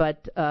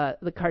 But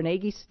the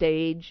Carnegie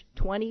Stage,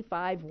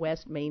 25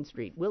 West Main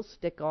Street. We'll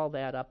stick all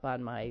that up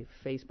on my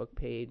Facebook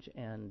page,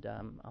 and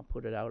I'll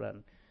put it out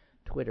on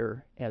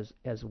Twitter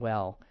as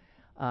well.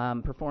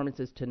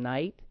 Performances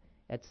tonight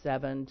at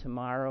 7,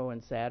 tomorrow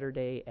and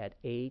Saturday at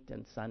 8,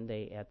 and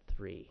Sunday at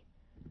 3.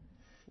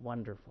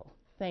 Wonderful.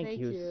 Thank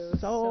you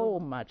so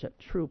much. A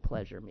true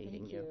pleasure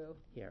meeting you.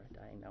 Here,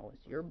 I know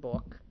it's your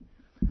book.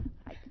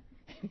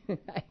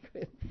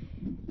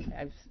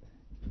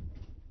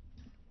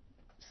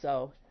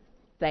 So,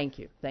 thank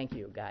you,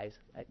 guys.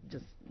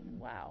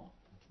 Wow.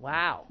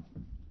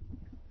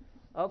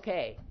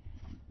 Okay,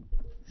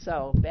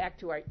 so back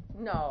to our.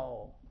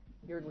 No,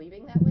 you're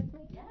leaving that with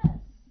me? Yes.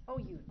 Oh,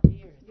 you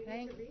dear. You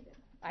need to read it.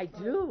 I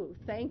do.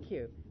 Thank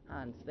you,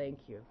 Hans.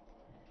 Thank you.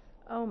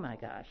 Oh my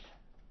gosh.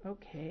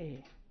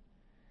 Okay.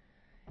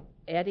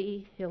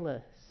 Etty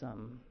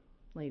Hillesum,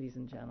 ladies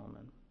and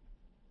gentlemen.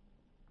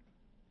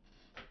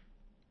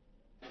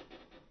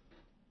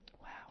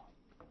 Wow.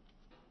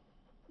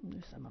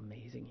 There's some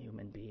amazing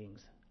human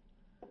beings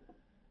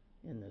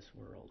in this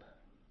world.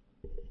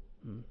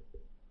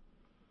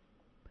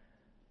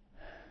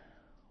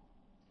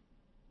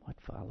 What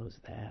follows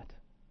that?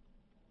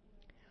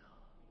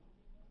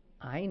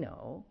 I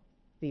know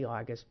the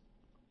August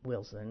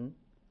Wilson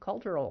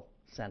Cultural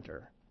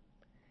Center.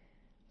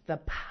 The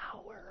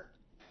power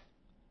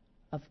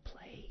of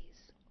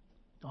plays.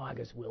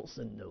 August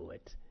Wilson knew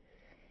it.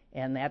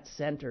 And that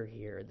center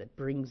here that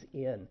brings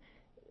in,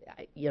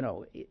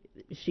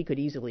 she could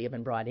easily have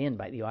been brought in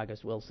by the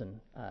August Wilson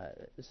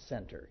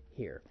Center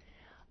here.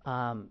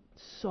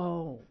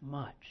 So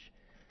much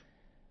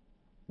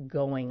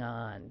going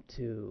on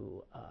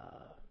to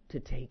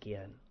take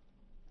in.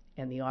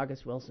 And the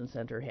August Wilson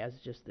Center has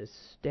just this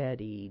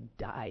steady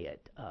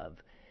diet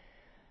of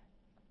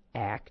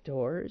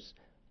actors,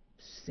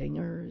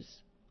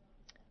 singers,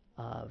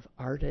 of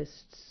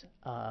artists,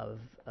 of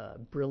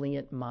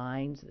brilliant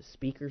minds, the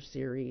speaker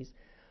series,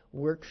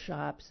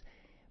 workshops.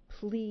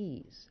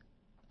 Please,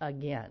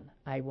 again,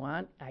 I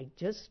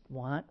just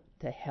want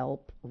to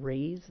help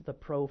raise the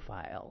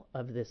profile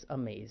of this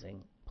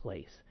amazing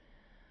place.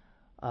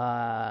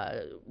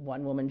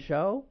 One-woman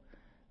show.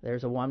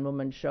 There's a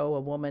one-woman show, a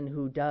woman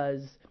who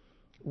does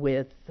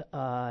with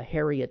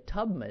Harriet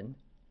Tubman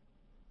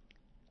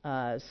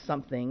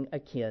something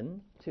akin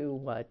to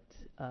what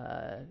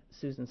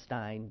Susan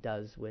Stein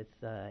does with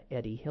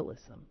Etty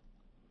Hillesum,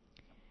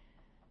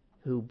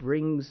 who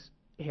brings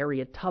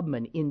Harriet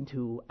Tubman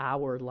into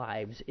our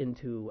lives,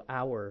 into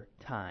our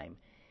time.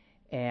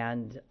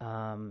 And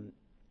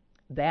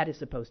that is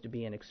supposed to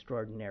be an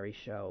extraordinary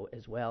show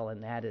as well,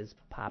 and that is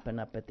popping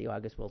up at the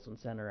August Wilson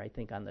Center, I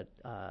think, on the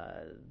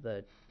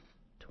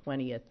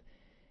 20th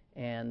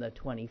and the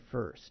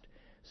 21st.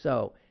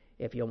 So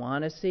if you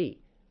want to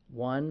see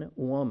one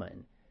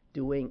woman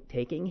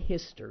taking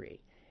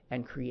history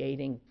and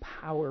creating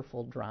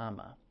powerful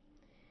drama,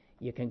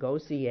 you can go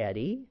see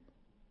Etty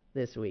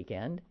this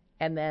weekend,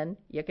 and then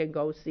you can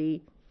go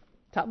see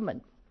Tubman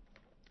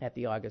at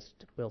the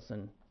August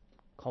Wilson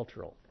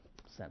Cultural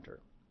Center,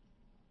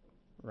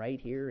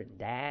 right here in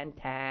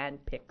downtown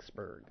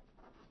Pittsburgh.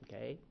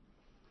 Okay?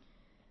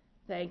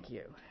 Thank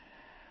you.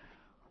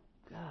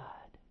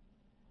 God.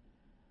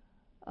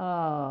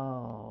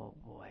 Oh,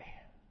 boy.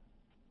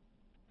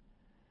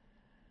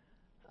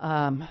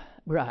 I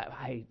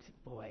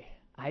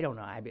don't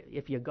know.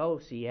 If you go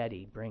see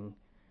Etty, bring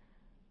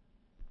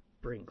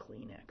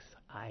Kleenex.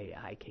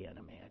 I can't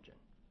imagine.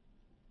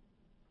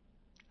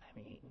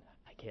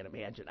 I can't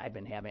imagine. I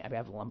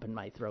have a lump in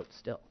my throat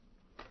still.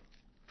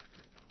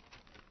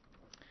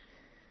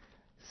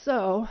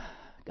 So,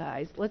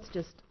 guys, let's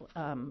just,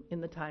 in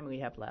the time we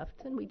have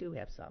left, and we do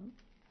have some,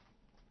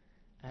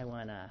 I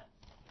want to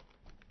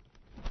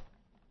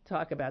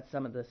talk about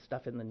some of the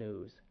stuff in the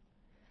news.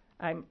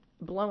 I'm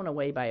blown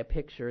away by a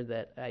picture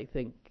that I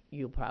think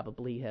you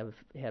probably have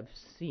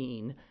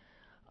seen.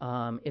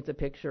 It's a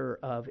picture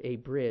of a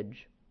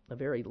bridge, a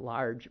very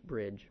large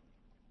bridge.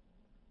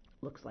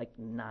 Looks like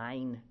a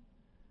 9-lane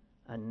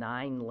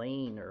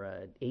or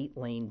a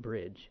 8-lane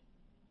bridge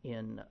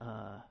in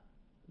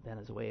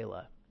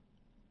Venezuela.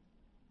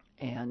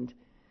 And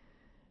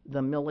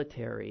the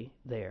military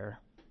there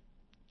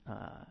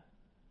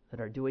that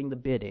are doing the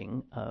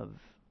bidding of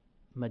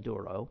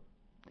Maduro,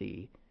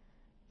 the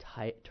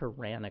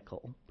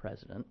tyrannical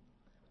president,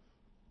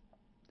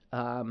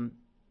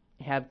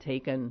 have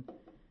taken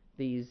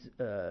these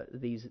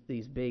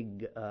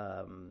big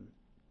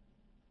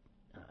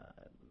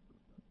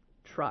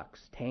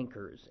trucks,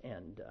 tankers,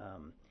 and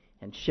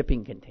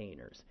shipping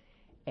containers,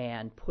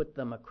 and put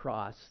them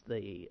across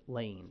the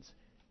lanes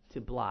to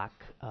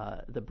block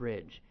the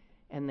bridge.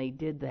 And they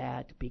did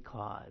that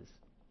because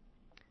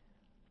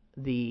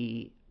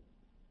the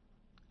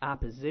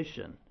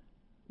opposition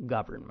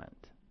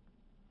government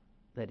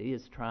that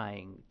is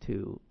trying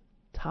to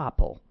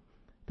topple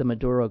the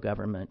Maduro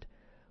government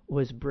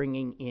was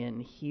bringing in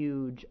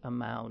huge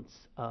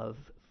amounts of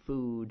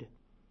food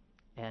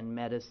and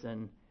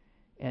medicine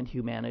and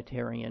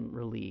humanitarian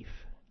relief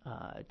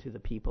to the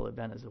people of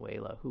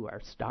Venezuela who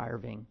are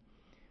starving,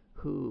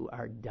 who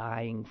are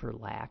dying for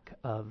lack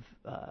of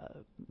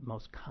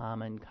most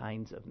common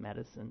kinds of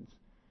medicines.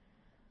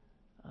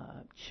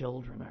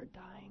 Children are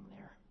dying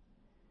there.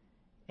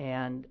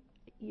 And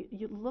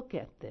you look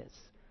at this.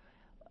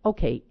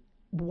 Okay,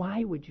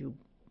 why would you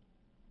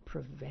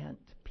prevent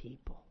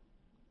people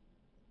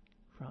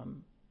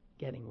from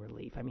getting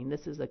relief? I mean,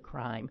 this is a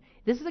crime.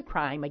 This is a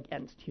crime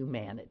against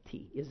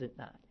humanity, is it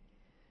not?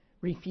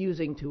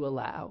 Refusing to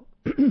allow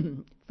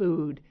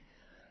food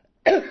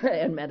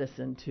and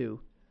medicine to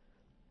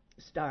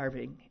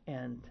starving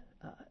and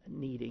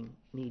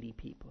needy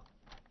people.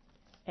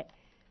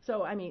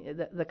 So, I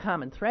mean, the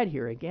common thread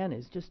here, again,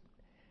 is just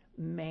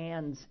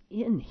man's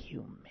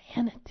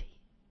inhumanity.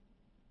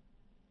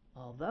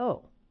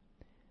 Although,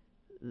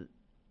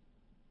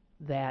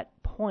 that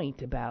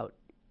point about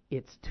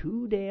it's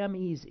too damn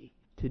easy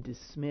to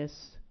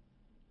dismiss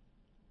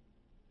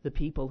the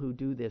people who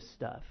do this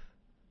stuff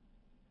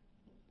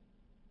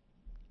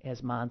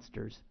as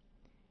monsters,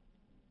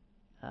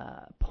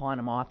 pawn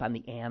them off on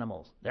the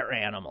animals. They're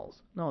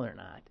animals. No, they're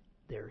not.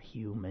 They're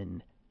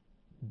human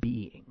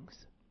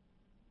beings.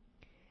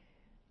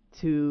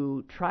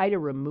 To try to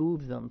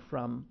remove them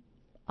from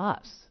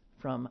us,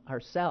 from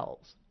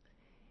ourselves,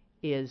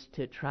 is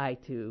to try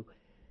to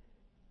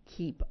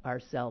keep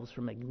ourselves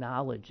from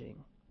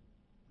acknowledging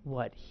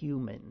what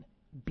human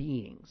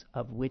beings,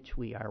 of which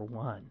we are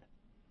one,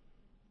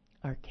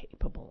 are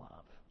capable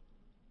of.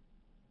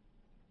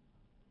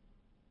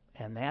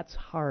 And that's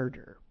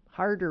harder.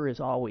 Harder is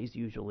always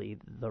usually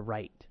the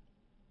right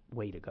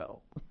way to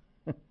go.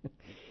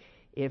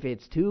 If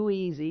it's too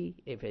easy,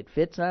 if it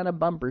fits on a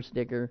bumper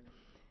sticker,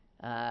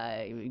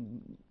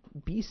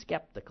 be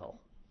skeptical,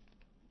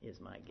 is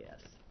my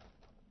guess.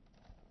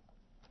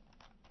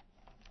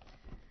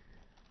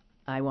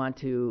 I want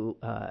to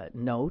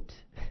note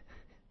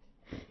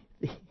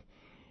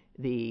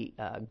the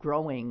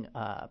growing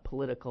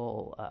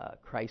political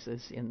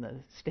crisis in the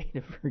state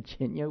of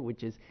Virginia,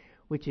 which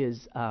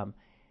is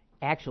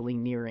actually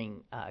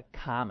nearing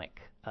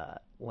comic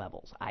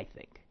levels, I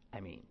think. I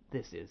mean,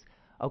 this is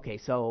okay.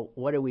 So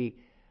what are we?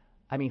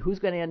 I mean, who's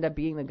going to end up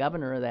being the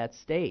governor of that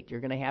state? You're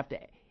going to have to.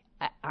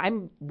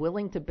 I'm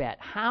willing to bet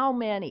how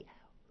many.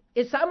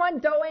 Is someone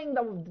doing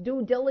the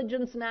due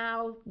diligence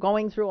now,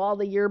 going through all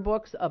the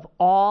yearbooks of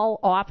all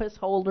office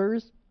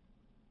holders?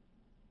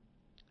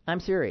 I'm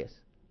serious.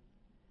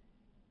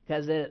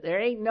 Because there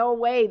ain't no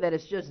way that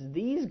it's just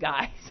these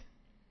guys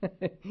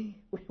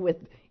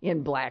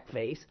in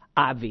blackface,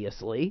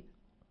 obviously.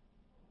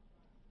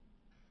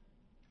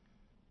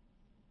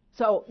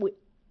 So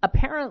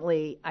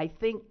apparently, I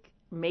think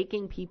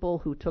making people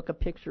who took a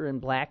picture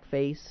in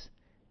blackface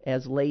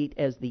as late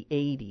as the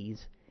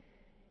 80s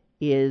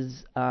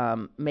is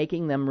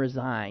making them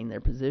resign their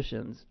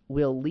positions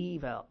will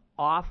leave an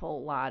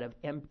awful lot of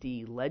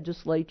empty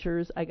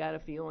legislatures, I got a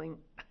feeling.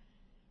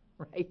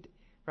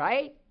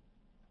 Right?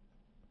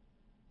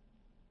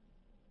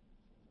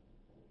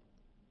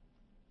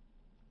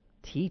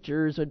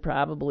 Teachers would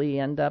probably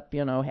end up,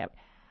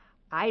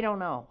 I don't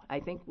know. I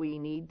think we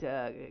need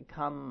to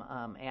come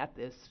at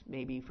this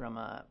maybe from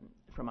a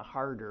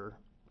harder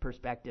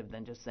perspective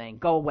than just saying,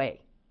 go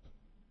away.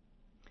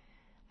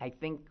 I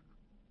think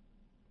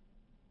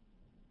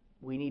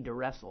we need to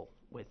wrestle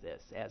with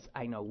this, as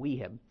I know we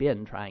have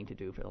been trying to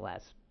do for the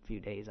last few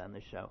days on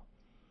this show.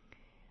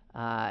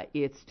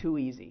 It's too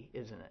easy,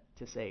 isn't it,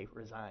 to say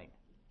resign?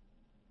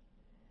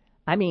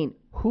 I mean,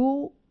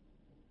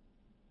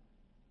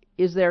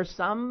 is there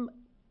some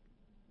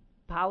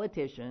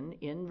politician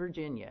in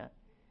Virginia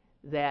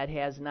that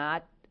has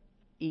not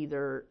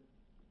either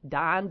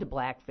donned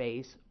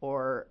blackface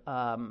or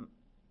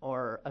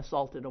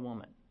assaulted a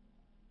woman?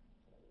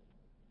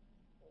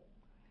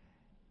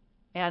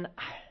 And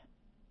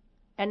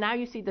now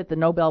you see that the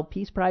Nobel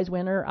Peace Prize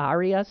winner,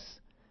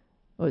 Arias,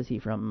 what is he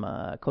from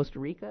Costa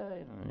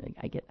Rica?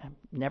 I'm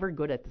never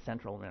good at the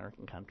Central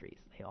American countries.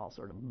 They all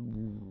sort of.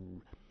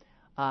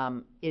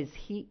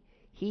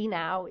 He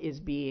now is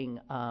being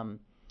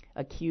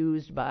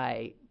accused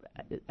by,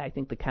 I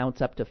think the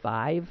count's up to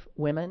 5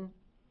 women.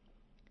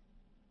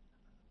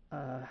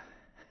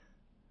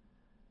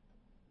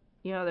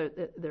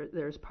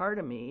 There's part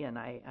of me, and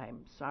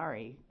I'm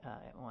sorry. I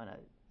want to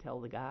tell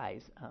the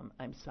guys,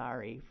 I'm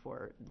sorry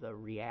for the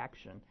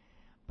reaction,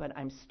 but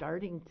I'm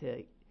starting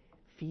to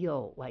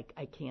feel like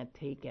I can't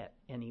take it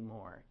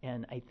anymore.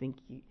 And I think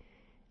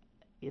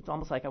it's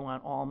almost like I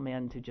want all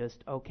men to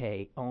just,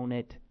 own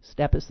it,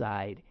 step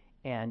aside,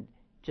 and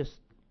just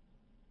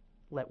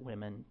let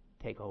women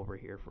take over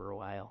here for a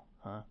while,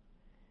 huh?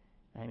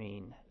 I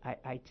mean,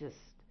 I'm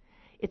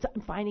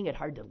finding it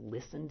hard to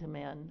listen to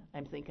men.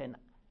 I'm thinking,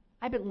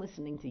 I've been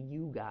listening to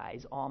you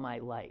guys all my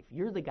life.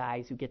 You're the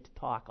guys who get to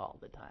talk all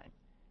the time.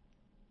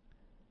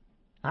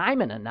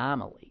 I'm an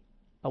anomaly,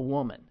 a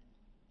woman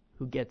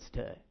who gets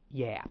to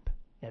yap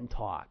and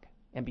talk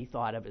and be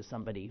thought of as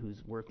somebody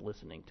who's worth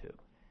listening to.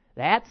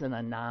 That's an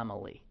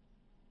anomaly.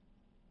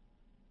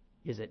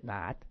 Is it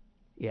not?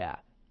 Yeah.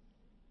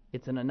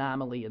 It's an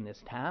anomaly in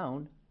this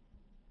town.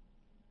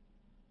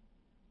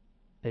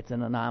 It's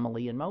an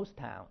anomaly in most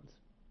towns.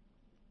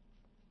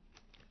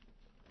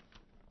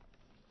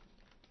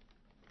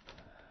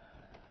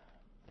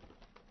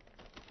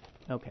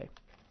 Okay.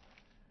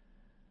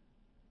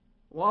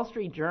 Wall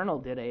Street Journal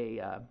did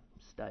a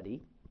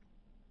study.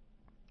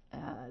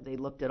 They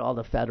looked at all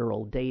the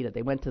federal data.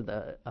 They went to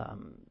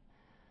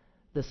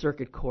the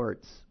circuit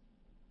courts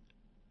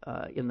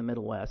in the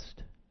Middle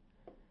West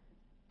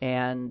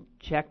and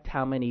checked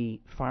how many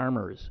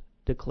farmers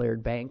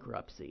declared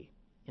bankruptcy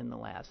in the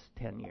last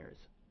 10 years.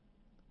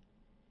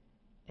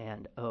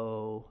 And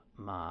oh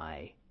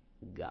my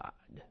God.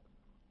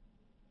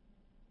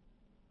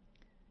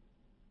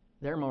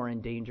 They're more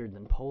endangered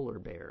than polar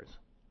bears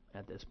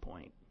at this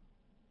point.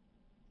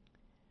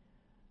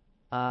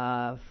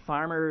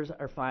 Farmers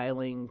are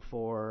filing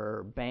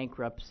for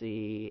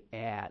bankruptcy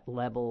at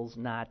levels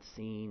not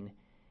seen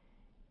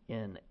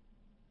in,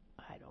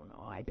 I don't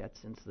know, I bet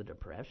since the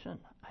Depression.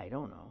 I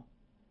don't know.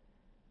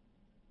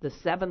 The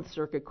Seventh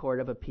Circuit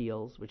Court of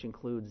Appeals, which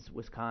includes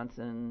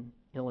Wisconsin,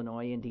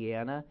 Illinois,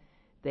 Indiana,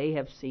 they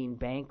have seen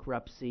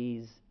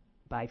bankruptcies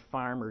by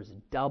farmers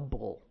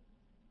double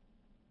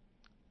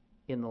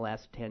in the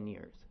last 10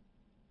 years.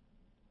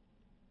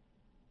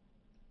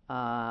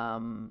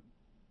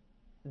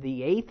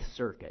 The Eighth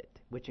Circuit,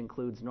 which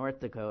includes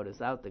North Dakota,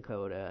 South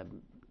Dakota,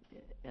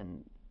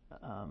 and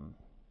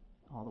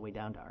all the way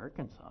down to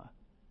Arkansas,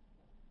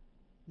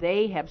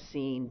 they have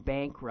seen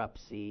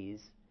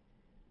bankruptcies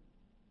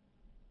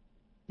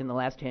in the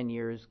last 10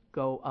 years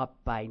go up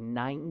by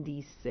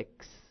 96%.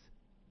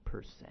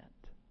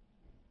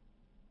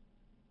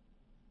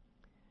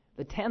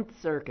 The 10th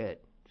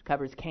Circuit, which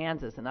covers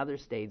Kansas and other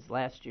states,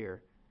 last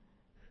year,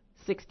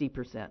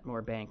 60%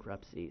 more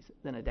bankruptcies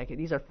than a decade.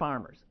 These are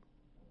farmers.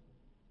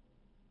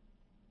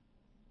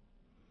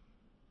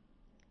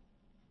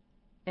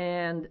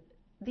 And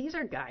these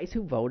are guys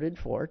who voted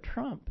for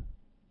Trump.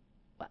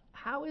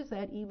 How is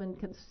that even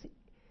conceivable?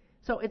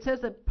 So it says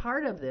that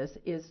part of this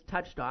is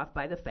touched off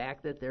by the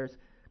fact that there's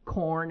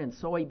corn and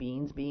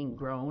soybeans being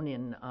grown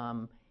in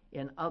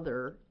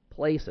other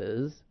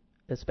places,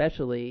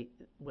 especially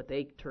what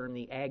they term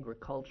the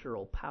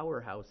agricultural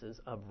powerhouses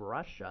of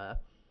Russia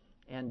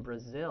and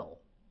Brazil.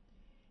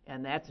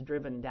 And that's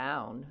driven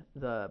down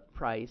the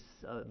price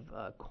of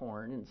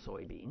corn and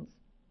soybeans.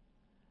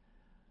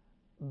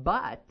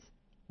 But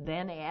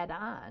then add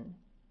on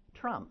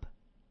Trump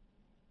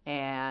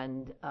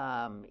and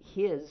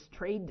his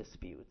trade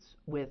disputes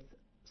with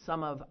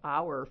some of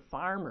our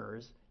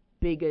farmers'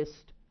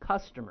 biggest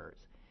customers.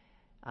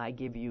 I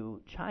give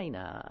you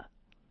China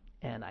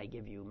and I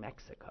give you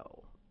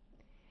Mexico.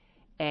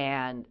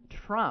 And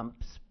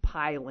Trump's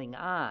piling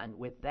on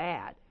with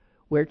that,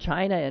 where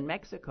China and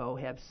Mexico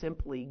have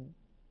simply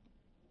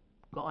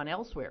gone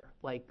elsewhere,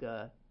 like,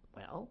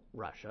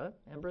 Russia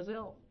and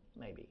Brazil,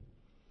 maybe,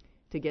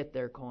 to get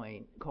their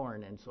corn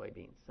and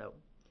soybeans. So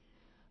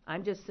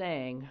I'm just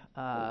saying,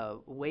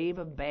 wave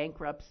of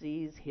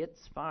bankruptcies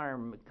hits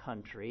farm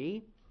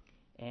country,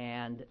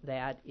 and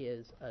that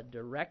is a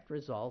direct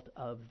result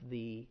of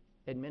the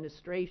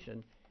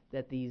administration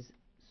that these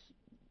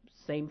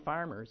same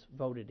farmers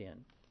voted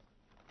in.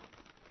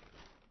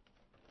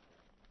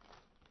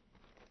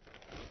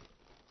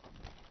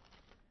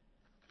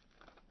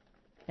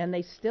 And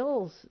they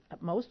still,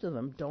 most of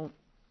them don't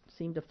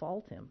seem to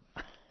fault him.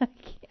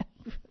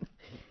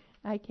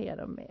 I can't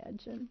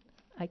imagine.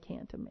 I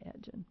can't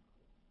imagine.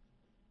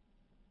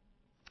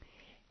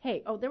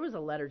 Hey, there was a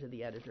letter to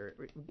the editor,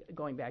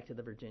 going back to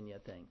the Virginia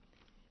thing,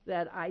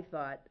 that I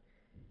thought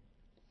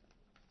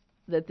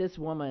that this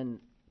woman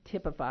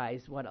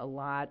typifies what a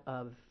lot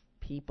of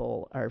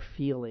people are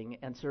feeling,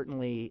 and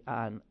certainly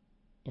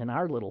in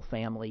our little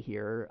family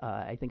here,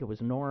 I think it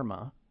was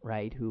Norma,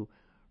 right, who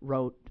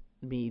wrote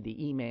me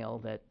the email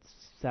that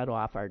set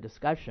off our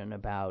discussion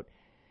about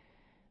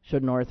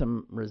should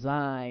Northam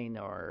resign,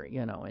 or,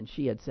 and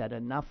she had said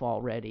enough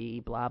already,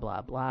 blah,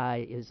 blah, blah.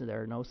 Is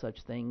there no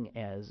such thing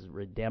as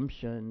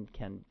redemption?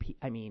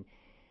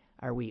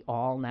 Are we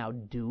all now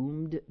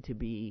doomed to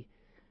be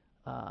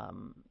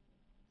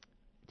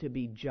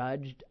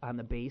judged on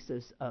the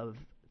basis of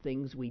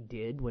things we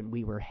did when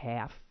we were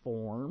half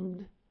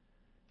formed?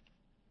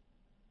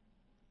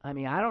 I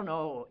don't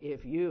know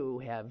if you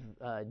have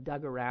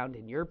dug around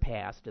in your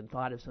past and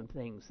thought of some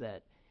things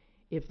that,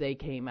 if they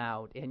came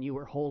out and you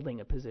were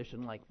holding a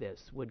position like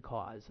this, would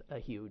cause a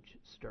huge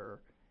stir.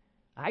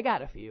 I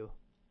got a few.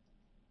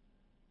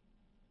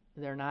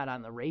 They're not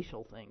on the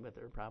racial thing, but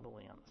they're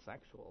probably on the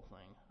sexual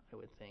thing, I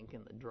would think,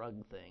 and the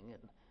drug thing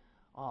and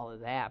all of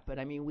that. But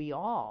we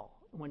all,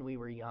 when we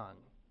were young,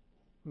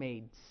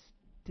 made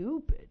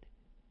stupid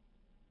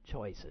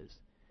choices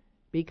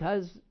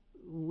because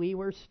we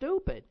were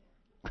stupid.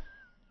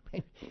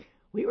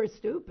 We were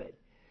stupid.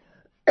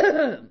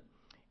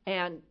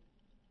 And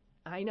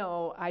I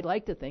know I'd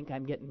like to think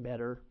I'm getting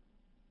better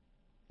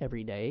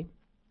every day.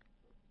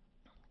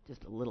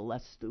 Just a little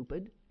less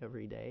stupid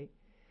every day.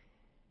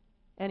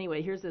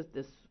 Anyway, here's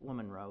this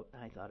woman wrote.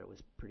 I thought it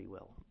was pretty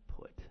well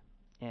put.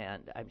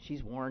 And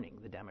she's warning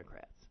the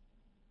Democrats.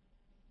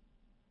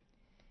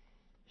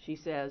 She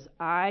says,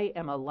 I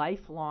am a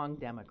lifelong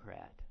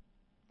Democrat,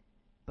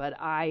 but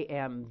I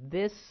am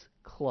this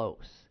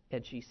close.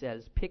 And she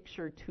says,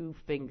 picture 2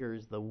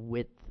 fingers the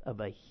width of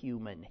a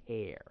human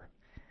hair.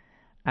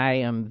 I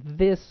am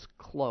this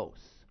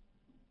close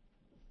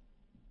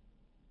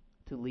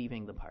to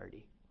leaving the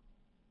party.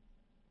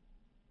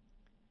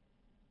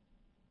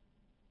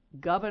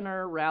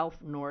 Governor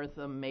Ralph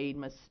Northam made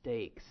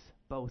mistakes,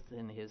 both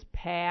in his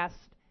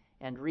past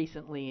and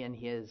recently in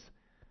his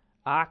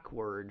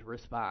awkward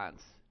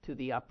response to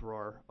the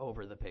uproar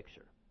over the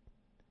picture.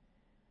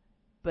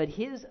 But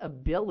his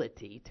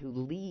ability to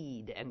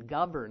lead and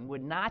govern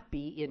would not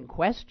be in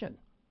question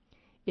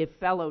if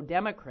fellow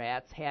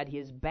Democrats had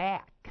his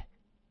back.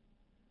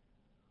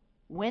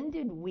 When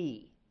did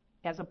we,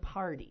 as a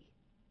party,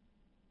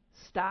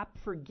 stop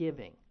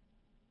forgiving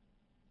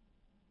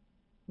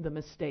the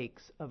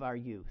mistakes of our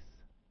youth?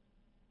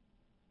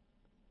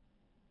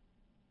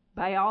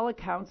 By all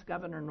accounts,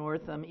 Governor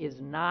Northam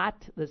is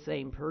not the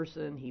same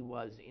person he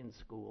was in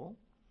school.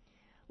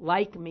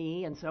 Like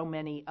me and so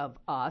many of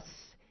us,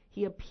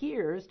 he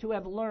appears to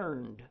have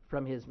learned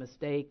from his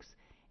mistakes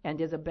and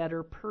is a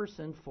better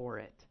person for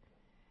it.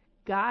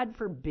 God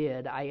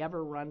forbid I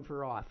ever run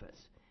for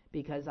office,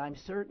 because I'm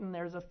certain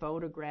there's a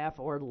photograph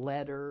or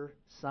letter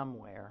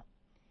somewhere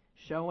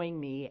showing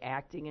me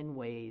acting in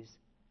ways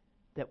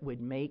that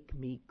would make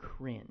me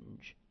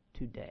cringe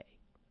today.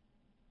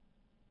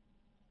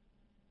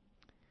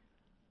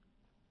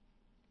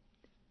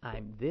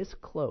 I'm this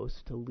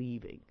close to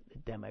leaving the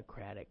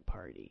Democratic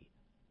Party.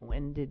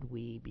 When did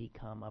we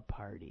become a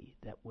party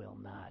that will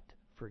not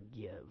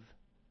forgive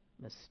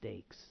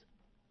mistakes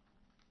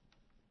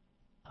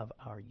of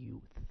our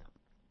youth?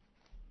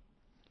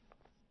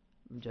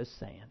 I'm just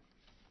saying.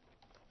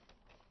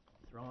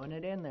 Throwing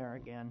it in there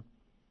again.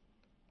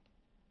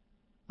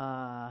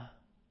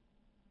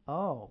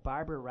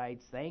 Barbara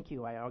writes, thank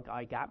you,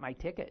 I got my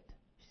ticket.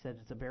 She said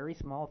it's a very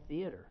small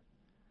theater.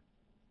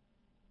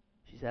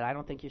 She said, I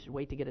don't think you should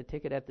wait to get a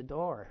ticket at the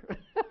door.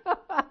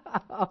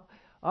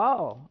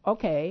 Oh,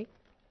 okay.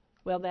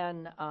 Well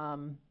then,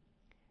 I'm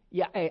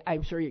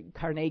sure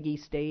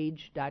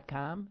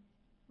CarnegieStage.com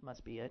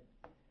must be it.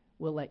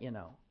 We'll let you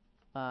know.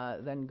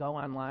 Then go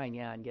online,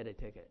 and get a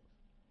ticket.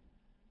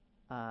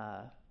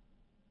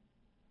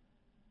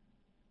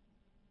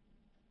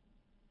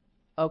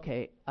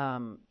 Okay,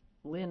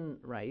 Lynn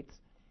writes,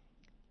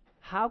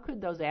 how could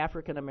those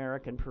African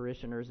American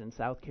parishioners in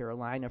South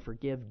Carolina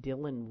forgive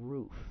Dylan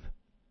Roof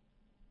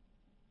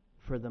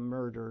for the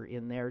murder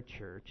in their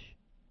church?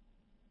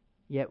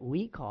 Yet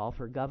we call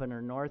for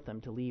Governor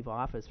Northam to leave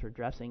office for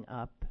dressing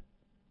up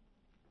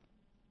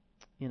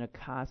in a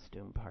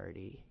costume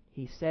party.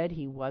 He said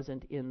he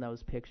wasn't in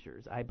those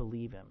pictures. I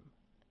believe him.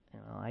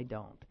 I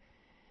don't.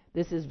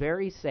 This is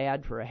very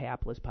sad for a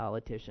hapless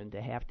politician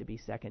to have to be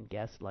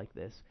second-guessed like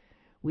this.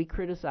 We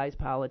criticize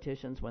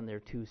politicians when they're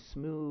too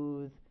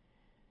smooth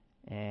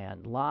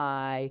and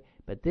lie,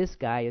 but this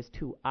guy is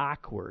too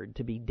awkward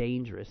to be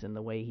dangerous in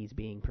the way he's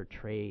being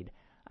portrayed.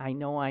 I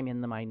know I'm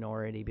in the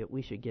minority, but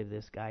we should give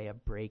this guy a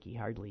break. He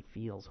already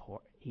feels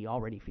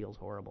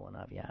horrible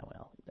enough. Yeah,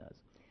 well, he does.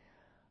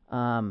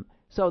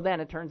 So then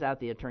it turns out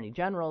the Attorney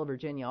General of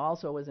Virginia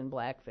also was in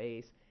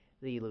blackface.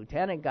 The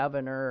Lieutenant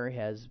Governor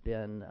has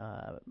been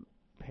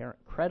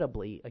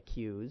credibly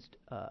accused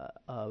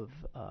of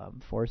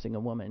forcing a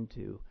woman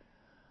to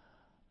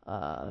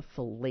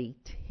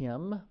fellate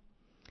him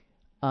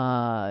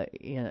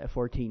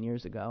 14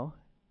 years ago.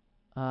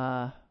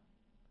 I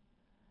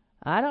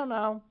don't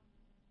know.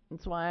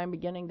 That's why I'm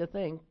beginning to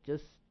think,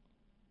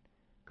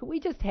 could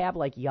we just have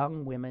like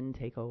young women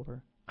take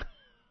over? I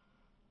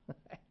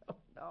don't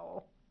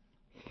know.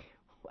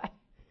 What?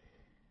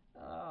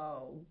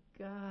 Oh,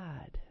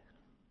 God.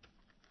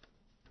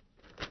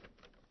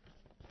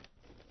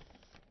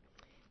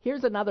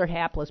 Here's another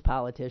hapless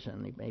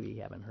politician. Maybe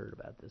you haven't heard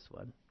about this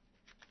one.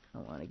 I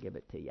want to give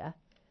it to you.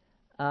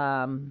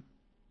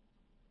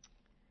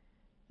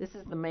 This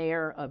is the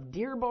mayor of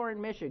Dearborn,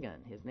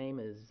 Michigan. His name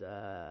is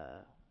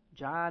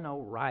John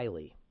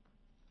O'Reilly.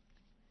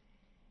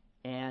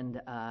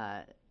 And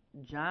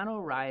John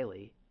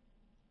O'Reilly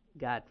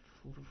got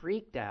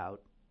freaked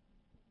out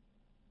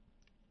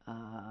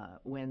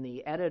when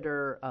the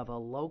editor of a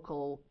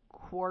local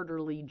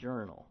quarterly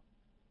journal,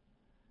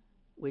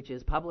 which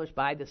is published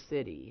by the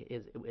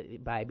city,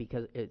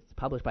 because it's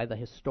published by the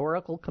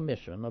Historical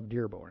Commission of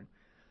Dearborn,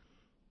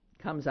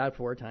 comes out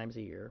 4 times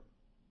a year,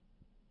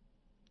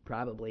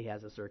 probably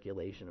has a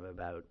circulation of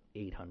about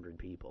 800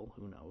 people,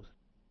 who knows.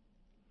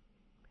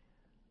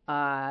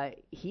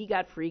 He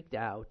got freaked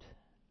out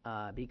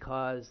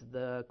because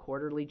the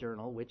quarterly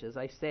journal, which, as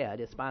I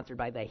said, is sponsored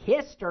by the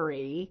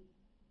Historic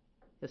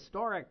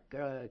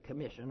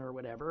Commission or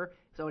whatever,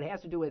 so it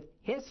has to do with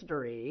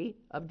history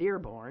of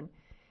Dearborn,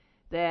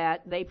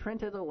 that they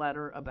printed a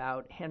letter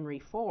about Henry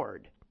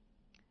Ford,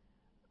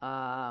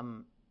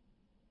 and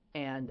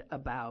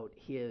about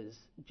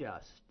his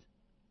just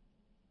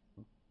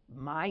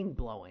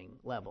mind-blowing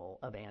level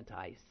of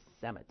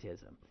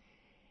anti-Semitism.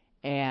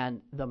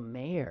 And the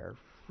mayor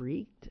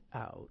freaked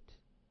out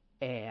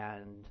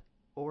and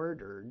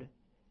ordered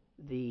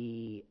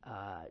the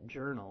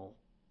journal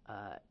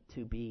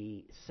to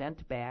be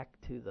sent back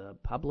to the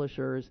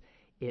publishers.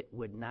 It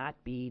would not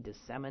be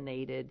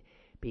disseminated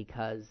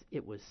because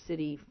it was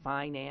city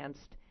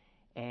financed,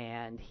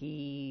 and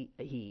he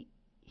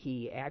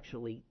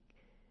actually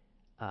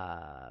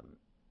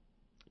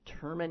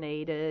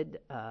terminated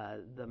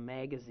the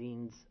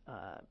magazine's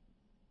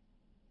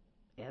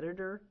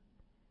editor.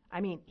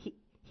 I mean,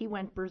 he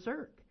went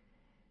berserk.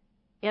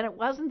 And it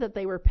wasn't that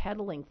they were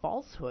peddling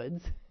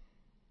falsehoods.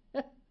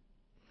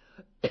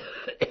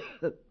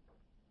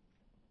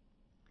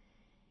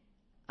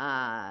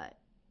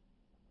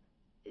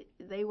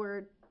 They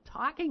were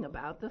talking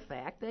about the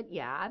fact that,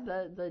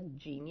 the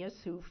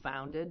genius who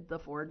founded the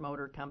Ford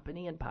Motor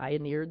Company and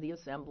pioneered the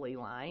assembly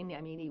line,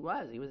 I mean, he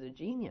was a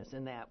genius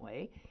in that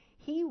way.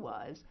 He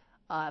was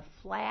a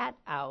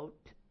flat-out,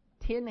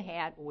 tin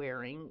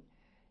hat-wearing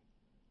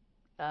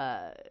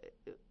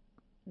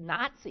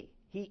Nazi.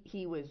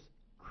 He was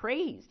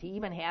crazed. He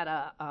even had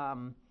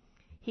a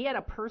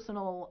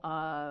personal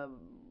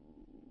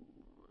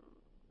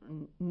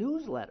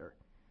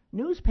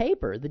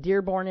newspaper, the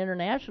Dearborn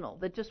International,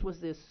 that just was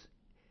this,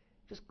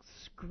 just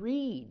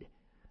screed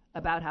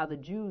about how the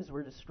Jews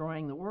were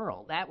destroying the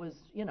world. That was,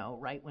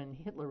 right when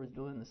Hitler was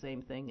doing the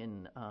same thing it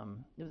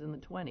was in the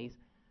 20s.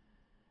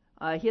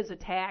 His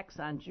attacks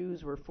on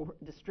Jews were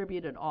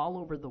distributed all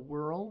over the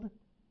world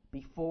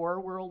before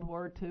World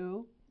War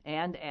II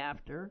and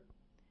after.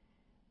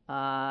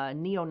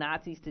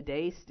 Neo-Nazis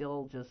today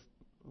still just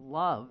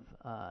love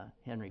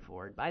Henry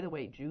Ford. By the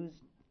way, Jews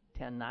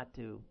tend not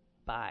to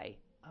buy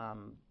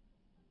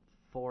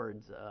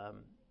Fords.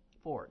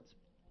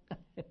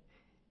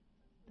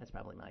 That's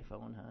probably my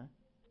phone, huh?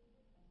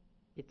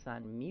 It's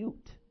on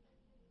mute.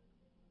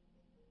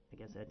 I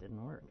guess that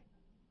didn't work.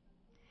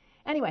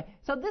 Anyway,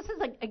 so this is,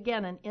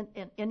 again,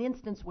 an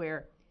instance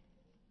where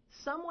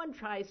someone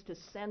tries to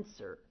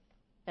censor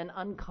an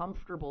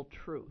uncomfortable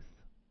truth.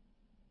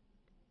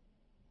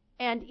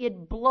 And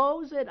it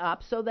blows it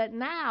up so that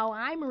now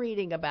I'm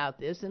reading about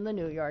this in the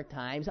New York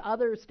Times.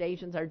 Other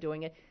stations are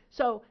doing it.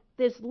 So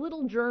this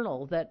little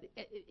journal that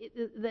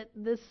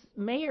this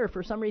mayor,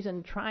 for some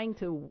reason, trying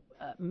to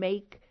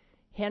make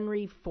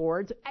Henry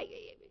Ford's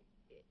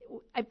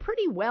a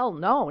pretty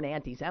well-known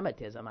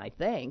anti-Semitism, I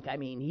think. I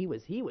mean, he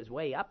was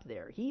way up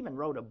there. He even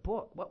wrote a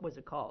book. What was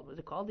it called? Was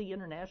it called The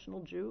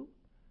International Jew?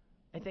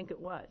 I think it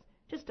was.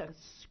 Just a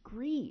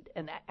screed,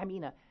 and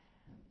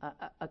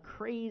a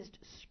crazed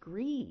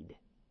screed.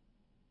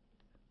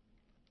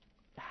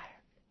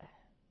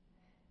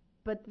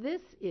 But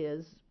this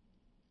is,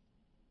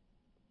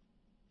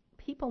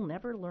 people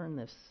never learn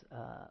this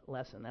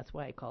lesson. That's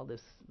why I call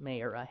this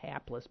mayor a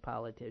hapless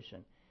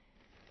politician.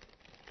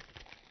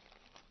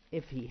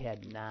 If he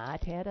had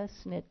not had a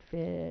snit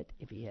fit,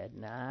 if he had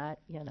not,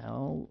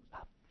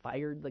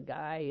 fired the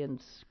guy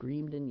and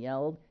screamed and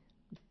yelled,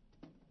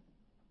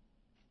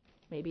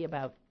 maybe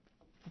about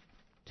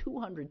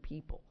 200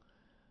 people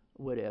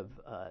would have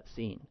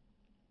seen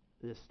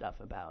this stuff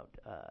about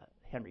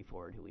Henry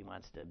Ford, who he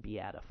wants to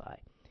beatify.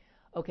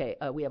 Okay,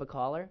 we have a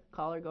caller.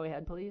 Caller, go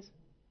ahead, please.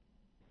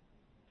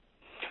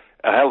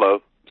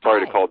 Hello.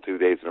 Sorry Hi. to call 2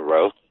 days in a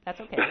row. That's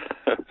okay.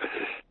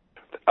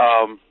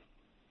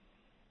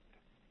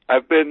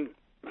 I've been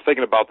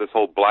thinking about this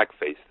whole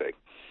blackface thing.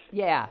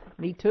 Yeah,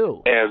 me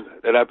too.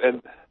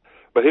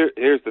 But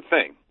here's the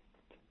thing.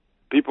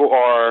 People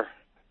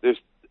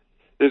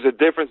there's a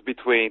difference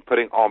between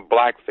putting on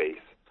blackface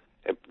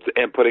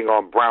and putting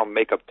on brown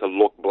makeup to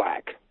look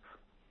black.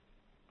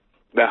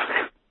 Now,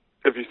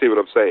 if you see what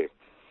I'm saying.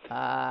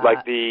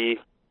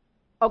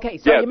 Okay,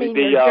 so you mean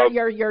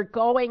you're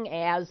going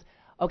as,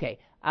 okay,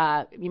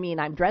 you mean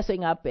I'm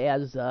dressing up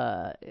as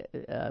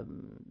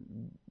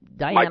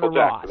Diana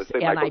Ross,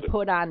 and I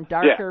put on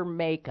darker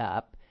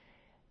makeup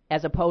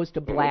as opposed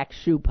to black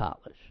shoe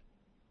polish.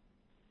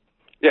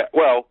 Yeah,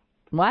 well.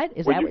 What?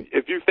 Is that what?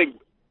 If you think,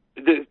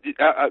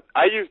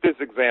 I used this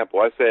example.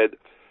 I said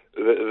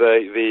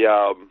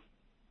the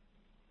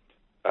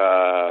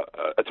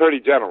Attorney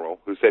General,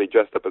 who said he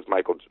dressed up as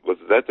was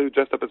that who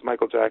dressed up as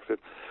Michael Jackson?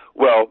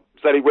 Well,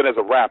 said he went as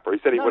a rapper. He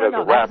said he went as a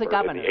rapper. That was the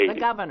governor. In the 80s. The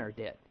governor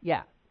did.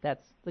 Yeah,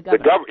 that's the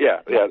governor.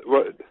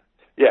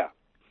 Yeah.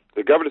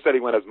 The governor said he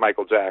went as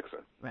Michael Jackson.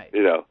 Right.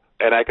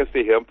 And I could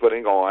see him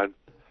putting on,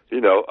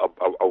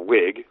 a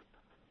wig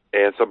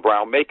and some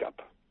brown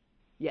makeup.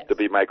 Yes. To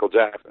be Michael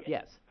Jackson.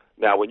 Yes.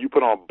 Now, when you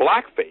put on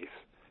blackface,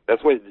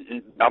 that's when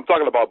I'm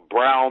talking about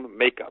brown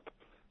makeup.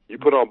 You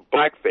put on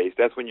blackface,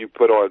 that's when you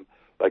put on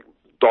like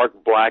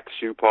dark black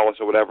shoe polish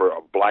or whatever,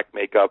 or black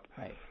makeup.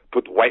 Right.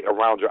 Put white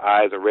around your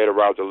eyes and red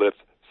around your lips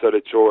so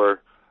that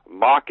you're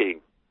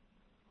mocking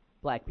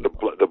black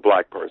people. The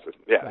black person.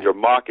 Yeah, right. You're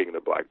mocking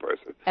the black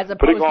person. As opposed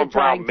putting on to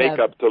trying brown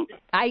makeup to.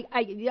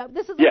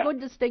 This is a good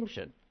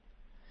distinction.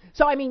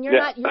 So I mean,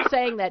 you're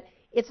saying that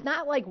it's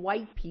not like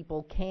white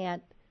people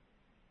can't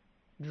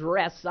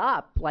dress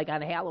up like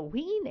on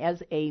Halloween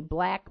as a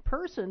black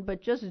person,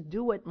 but just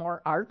do it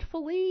more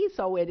artfully.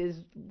 So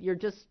you're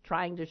just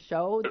trying to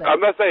show that.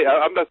 I'm not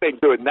saying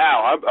do it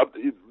now.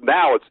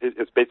 Now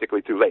it's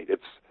basically too late.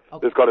 It's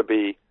going to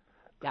be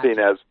seen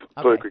as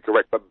politically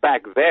correct. But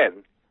back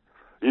then,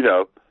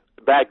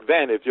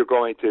 if you're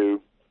going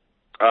to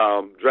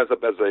dress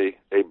up as a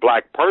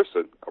black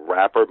person, a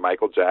rapper,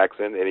 Michael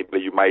Jackson,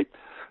 anybody you might,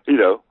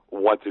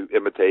 want to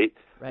imitate,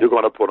 you're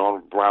going to put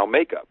on brown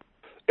makeup.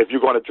 If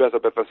you're going to dress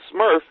up as a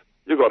Smurf,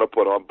 you're going to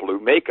put on blue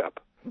makeup.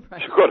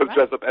 Right. You're going to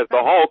dress up as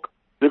the Hulk,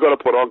 you're going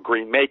to put on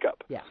green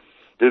makeup. Yeah.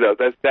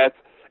 That's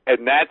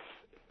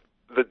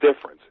the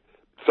difference.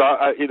 So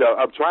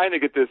I'm trying to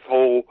get this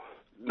whole,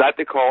 not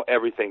to call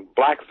everything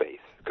blackface,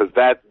 because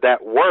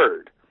that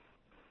word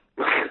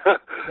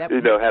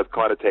has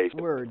connotation.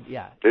 Word,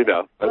 yeah.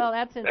 Well,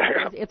 that's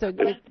interesting. It's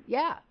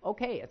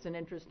an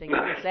interesting thing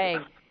you're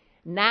saying.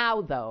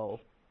 Now, though,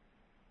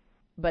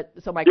 but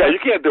so my you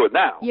can't do it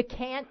now. You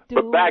can't do.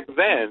 But back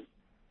then,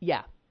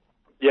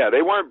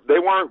 they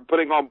weren't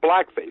putting on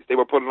blackface. They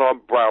were putting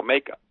on brown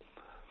makeup.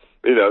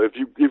 If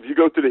you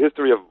go through the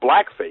history of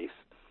blackface,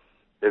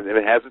 and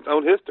it has its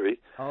own history.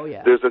 Oh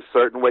yeah. There's a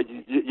certain way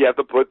you have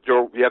to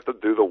you have to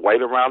do the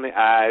white around the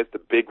eyes, the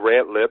big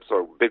red lips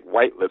or big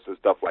white lips and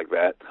stuff like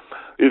that.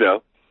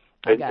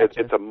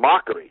 It's a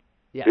mockery.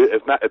 Yes.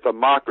 It's a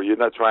mockery. You're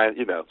not trying.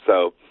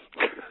 So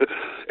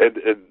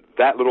and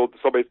that little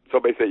somebody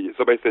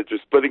said you're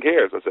splitting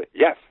hairs. I say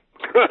yes.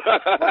 Well,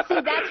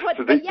 see, that's what.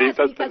 But yes,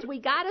 because we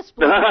got to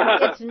split.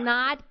 It's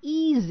not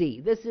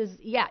easy. This is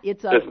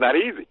It's not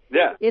easy.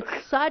 Yeah. It's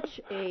such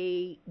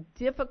a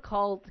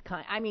difficult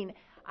kind. I mean,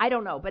 I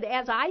don't know, but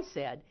as I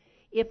said,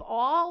 if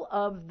all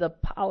of the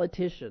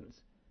politicians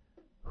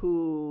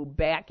who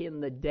back in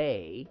the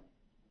day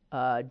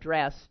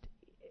dressed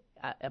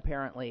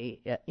apparently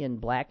in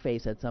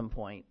blackface at some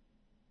point,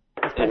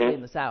 especially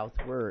in the South,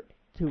 were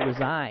to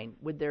resign,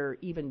 would there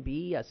even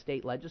be a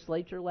state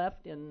legislature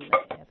left in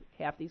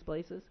half these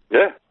places?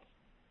 Yeah.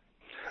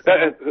 So,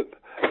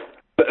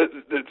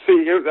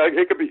 see,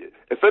 it could be,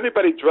 if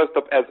anybody dressed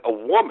up as a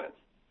woman,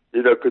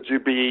 could you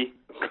be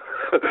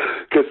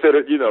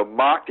considered,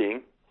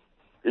 mocking,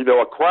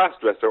 a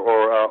cross-dresser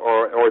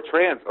or a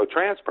trans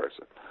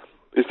person?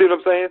 You see what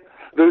I'm saying?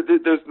 There's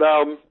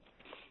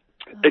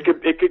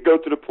it could go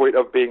to the point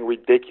of being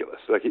ridiculous.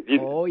 Like there's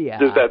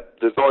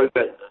always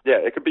that. Yeah,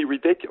 it could be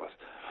ridiculous.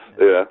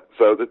 Yeah.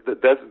 So this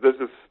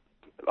is.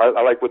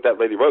 I like what that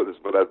lady wrote. This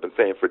is what I've been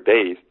saying for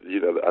days.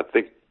 I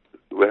think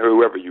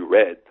whoever you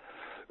read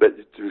that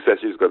who said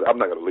she was going. I'm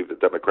not going to leave the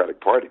Democratic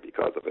Party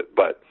because of it,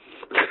 but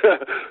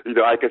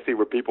I can see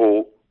where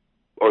people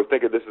are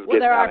thinking this is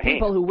getting out of hand. There are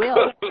people who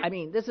will. I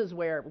mean, this is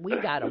where we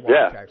got to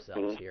watch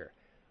ourselves here.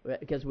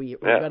 Because we're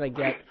going to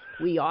get,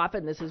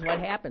 this is what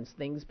happens.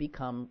 Things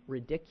become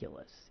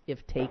ridiculous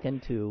if taken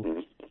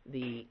to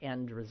the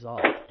end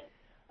result,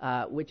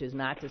 which is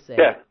not to say,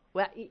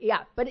 but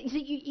you see,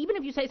 even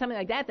if you say something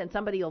like that, then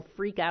somebody will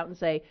freak out and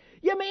say,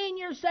 you mean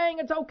you're saying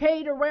it's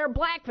okay to wear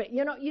blackface?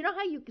 You know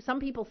how some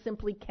people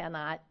simply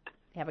cannot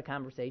have a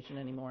conversation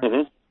anymore?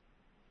 Mm-hmm.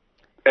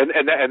 And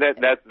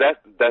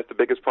that's the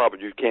biggest problem.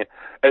 You can't,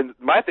 and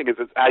my thing is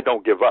I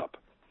don't give up.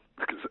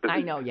 I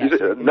know, yes.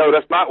 No,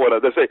 that's not what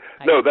they say.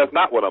 No, that's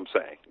not what I'm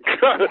saying.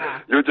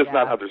 You're just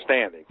not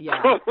understanding.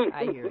 Yeah,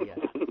 I hear you.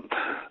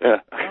 Yeah.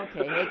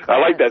 Okay. Hey, I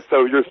like that.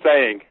 So you're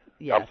saying?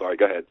 Yes. I'm sorry.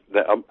 Go ahead.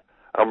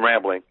 I'm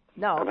rambling.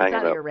 No, it's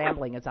not that you're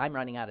rambling. It's I'm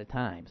running out of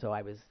time. So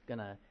I was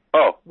gonna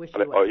wish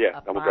you I'm looking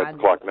at the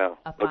clock now.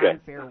 A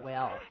fond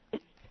farewell.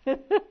 All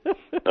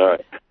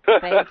right.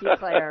 Thank you,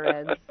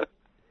 Clarence.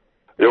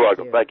 You're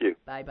welcome. Thank you.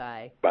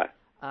 Bye-bye. Bye.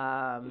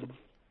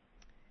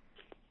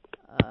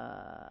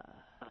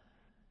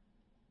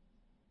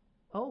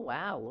 Oh,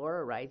 wow.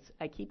 Laura writes,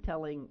 I keep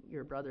telling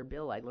your brother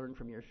Bill I learned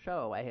from your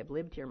show. I have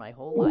lived here my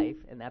whole life,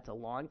 and that's a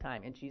long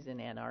time. And she's in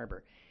Ann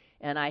Arbor.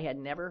 And I had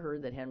never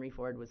heard that Henry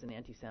Ford was an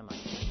anti-Semite.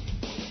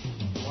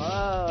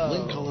 Whoa.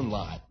 Lynn Cullen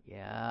Live.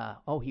 Yeah.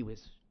 Oh, he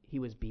was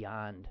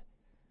beyond.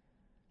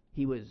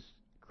 He was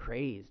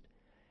crazed.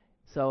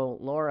 So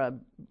Laura,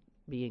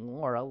 being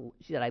Laura,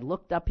 she said, I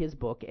looked up his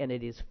book, and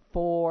it is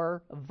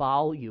 4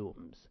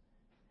 volumes.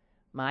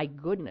 My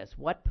goodness,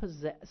 what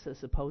possesses a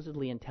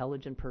supposedly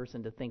intelligent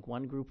person to think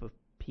one group of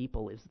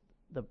people is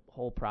the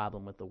whole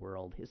problem with the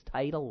world? His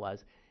title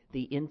was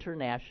The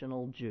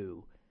International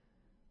Jew,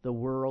 the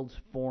World's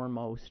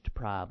Foremost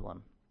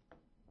Problem.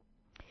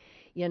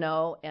 And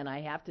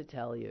I have to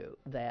tell you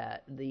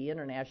that the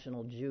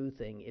International Jew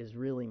thing is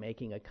really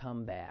making a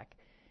comeback.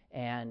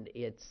 And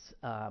it's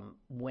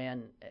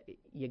when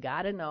you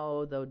got to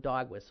know the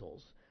dog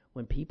whistles.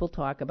 When people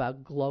talk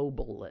about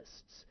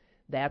globalists,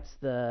 that's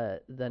the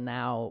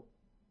now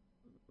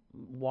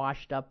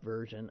washed up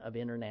version of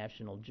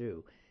International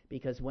Jew.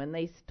 Because when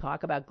they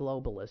talk about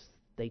globalists,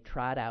 they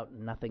trot out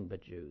nothing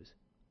but Jews.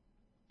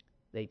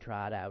 They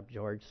trot out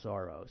George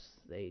Soros.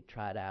 They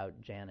trot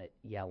out Janet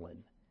Yellen.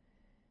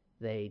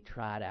 They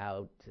trot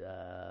out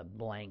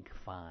blank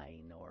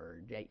fine.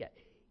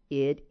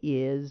 It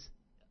is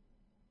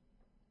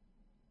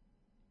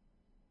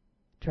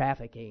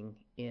trafficking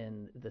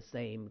in the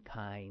same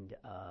kind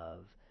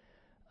of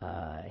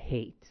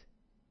hate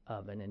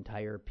of an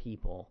entire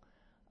people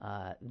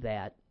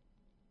that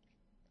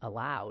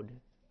allowed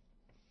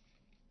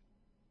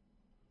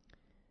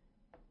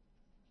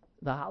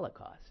the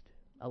Holocaust,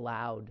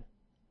 allowed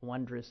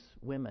wondrous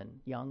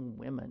women, young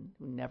women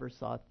who never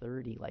saw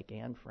 30, like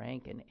Anne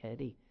Frank and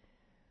Etty,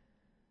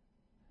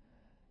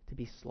 to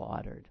be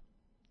slaughtered.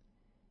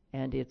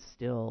 And it's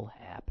still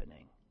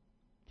happening,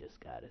 just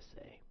gotta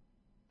say.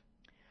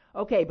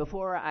 Okay,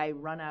 before I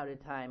run out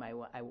of time,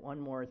 I one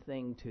more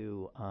thing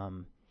to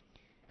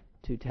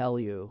tell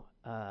you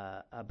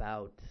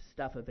about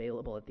stuff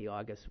available at the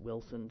August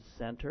Wilson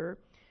Center.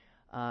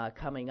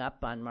 Coming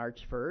up on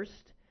March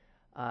 1st,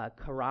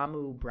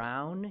 Karamu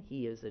Brown,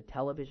 he is a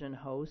television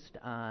host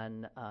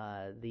on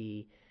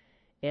the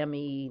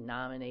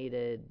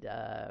Emmy-nominated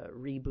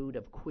reboot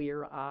of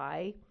Queer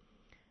Eye.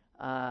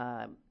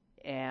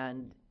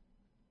 And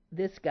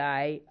this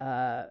guy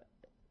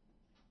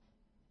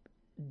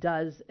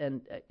does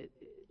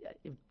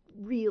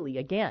really,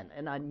 again,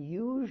 an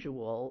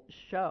unusual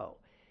show.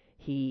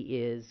 He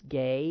is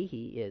gay,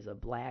 he is a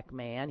black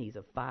man, he's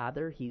a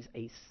father, he's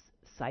a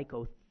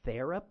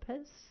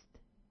psychotherapist,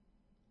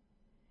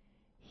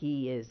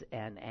 he is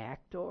an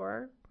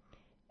actor,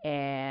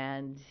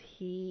 and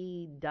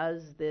he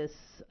does this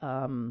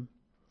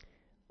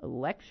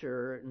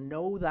lecture,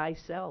 Know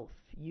Thyself,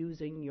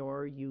 using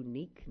your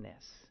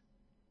uniqueness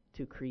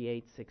to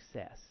create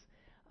success.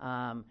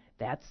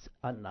 That's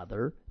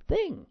another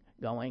thing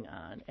going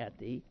on at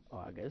the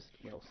August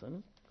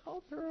Wilson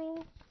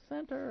Cultural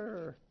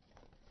Center.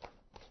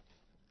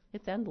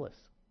 It's endless.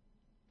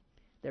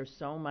 There's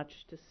so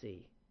much to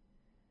see.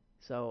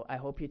 So I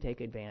hope you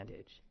take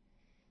advantage.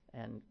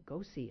 And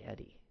go see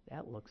Etty.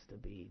 That looks to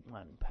be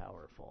one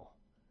powerful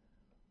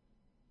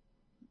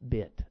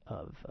bit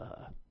of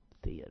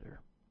theater.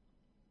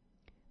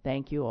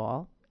 Thank you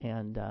all,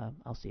 and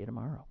I'll see you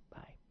tomorrow.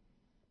 Bye.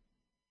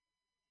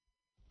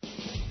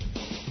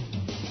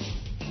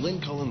 Lynn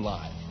Cullen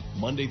Live,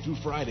 Monday through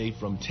Friday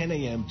from 10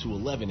 a.m. to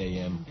 11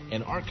 a.m.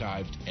 and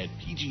archived at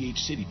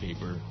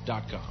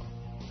pghcitypaper.com.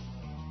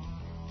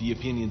 The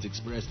opinions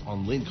expressed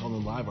on Lynn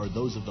Cullen Live are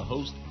those of the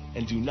host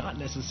and do not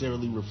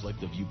necessarily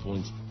reflect the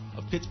viewpoints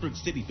of Pittsburgh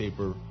City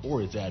Paper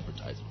or its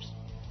advertisers.